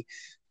Ollie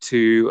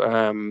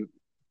to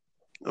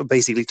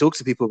basically talk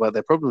to people about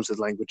their problems with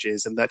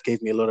languages, and that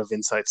gave me a lot of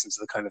insights into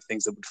the kind of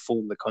things that would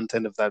form the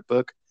content of that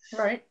book.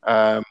 Right.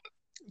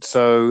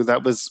 So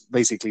that was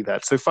basically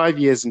that. So 5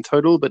 years in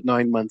total, but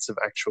 9 months of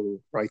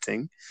actual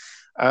writing.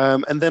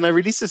 And then I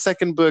released a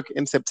second book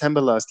in September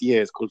last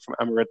year. It's called From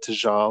Amaret to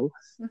Jal.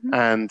 Mm-hmm.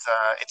 And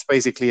it's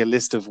basically a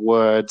list of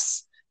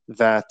words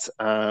that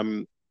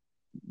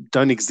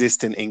don't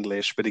exist in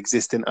English, but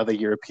exist in other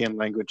European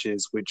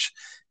languages, which,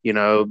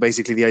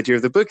 basically the idea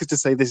of the book is to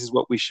say this is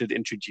what we should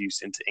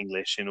introduce into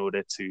English in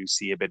order to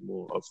see a bit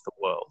more of the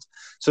world.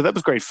 So that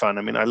was great fun.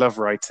 I mean, I love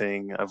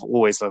writing. I've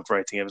always loved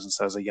writing ever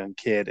since I was a young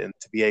kid. And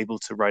to be able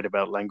to write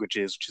about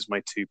languages, which is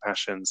my two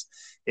passions,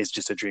 is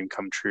just a dream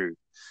come true.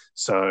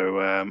 So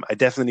I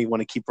definitely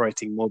want to keep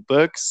writing more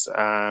books.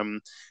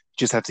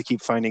 Just have to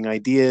keep finding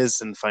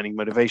ideas and finding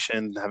motivation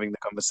and having the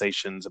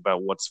conversations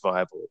about what's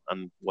viable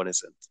and what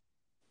isn't.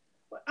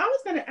 I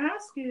was going to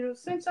ask you,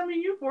 since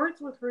you've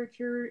worked with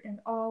Richard and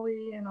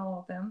Ollie and all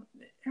of them,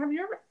 have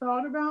you ever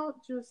thought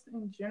about just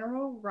in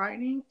general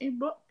writing a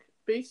book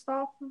based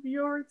off of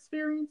your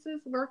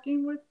experiences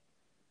working with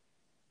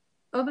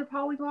other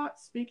polyglots,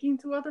 speaking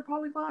to other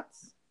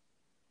polyglots?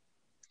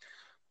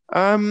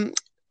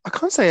 I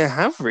can't say I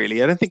have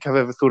really. I don't think I've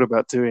ever thought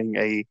about doing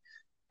a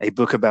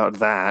book about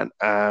that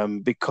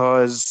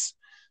because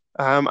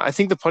I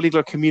think the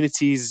polyglot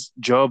community's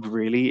job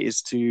really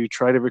is to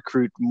try to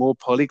recruit more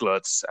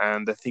polyglots.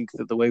 And I think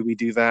that the way we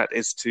do that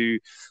is to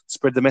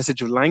spread the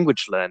message of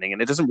language learning.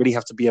 And it doesn't really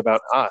have to be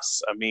about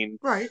us. I mean,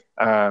 right.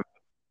 I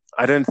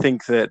don't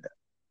think that,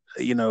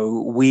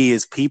 we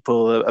as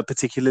people are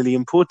particularly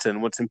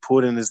important. What's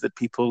important is that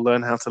people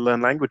learn how to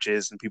learn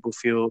languages and people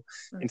feel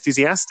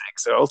enthusiastic.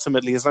 So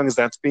ultimately, as long as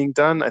that's being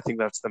done, I think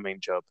that's the main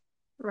job.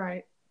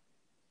 Right.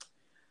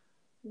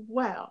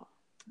 Well,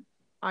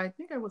 I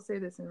think I will say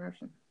this in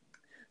Russian.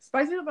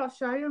 Спасибо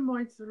большое,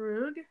 мой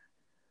друг,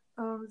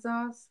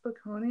 за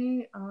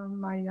спокойный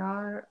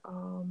моя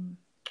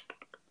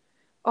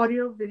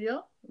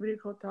аудио-видео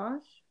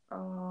репортаж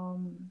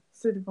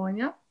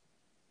сегодня.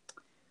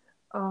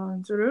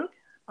 Друг,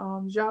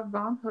 я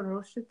вам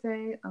хороший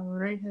день,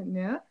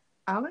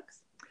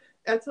 Алекс.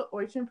 Это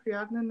очень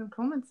приятно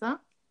знакомиться.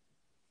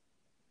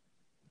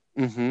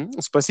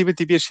 Спасибо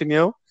тебе,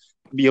 Шинел.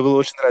 Я был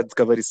очень рад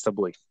говорить с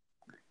тобой.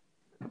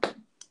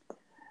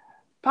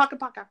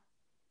 Пока-пока.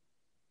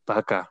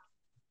 Пока.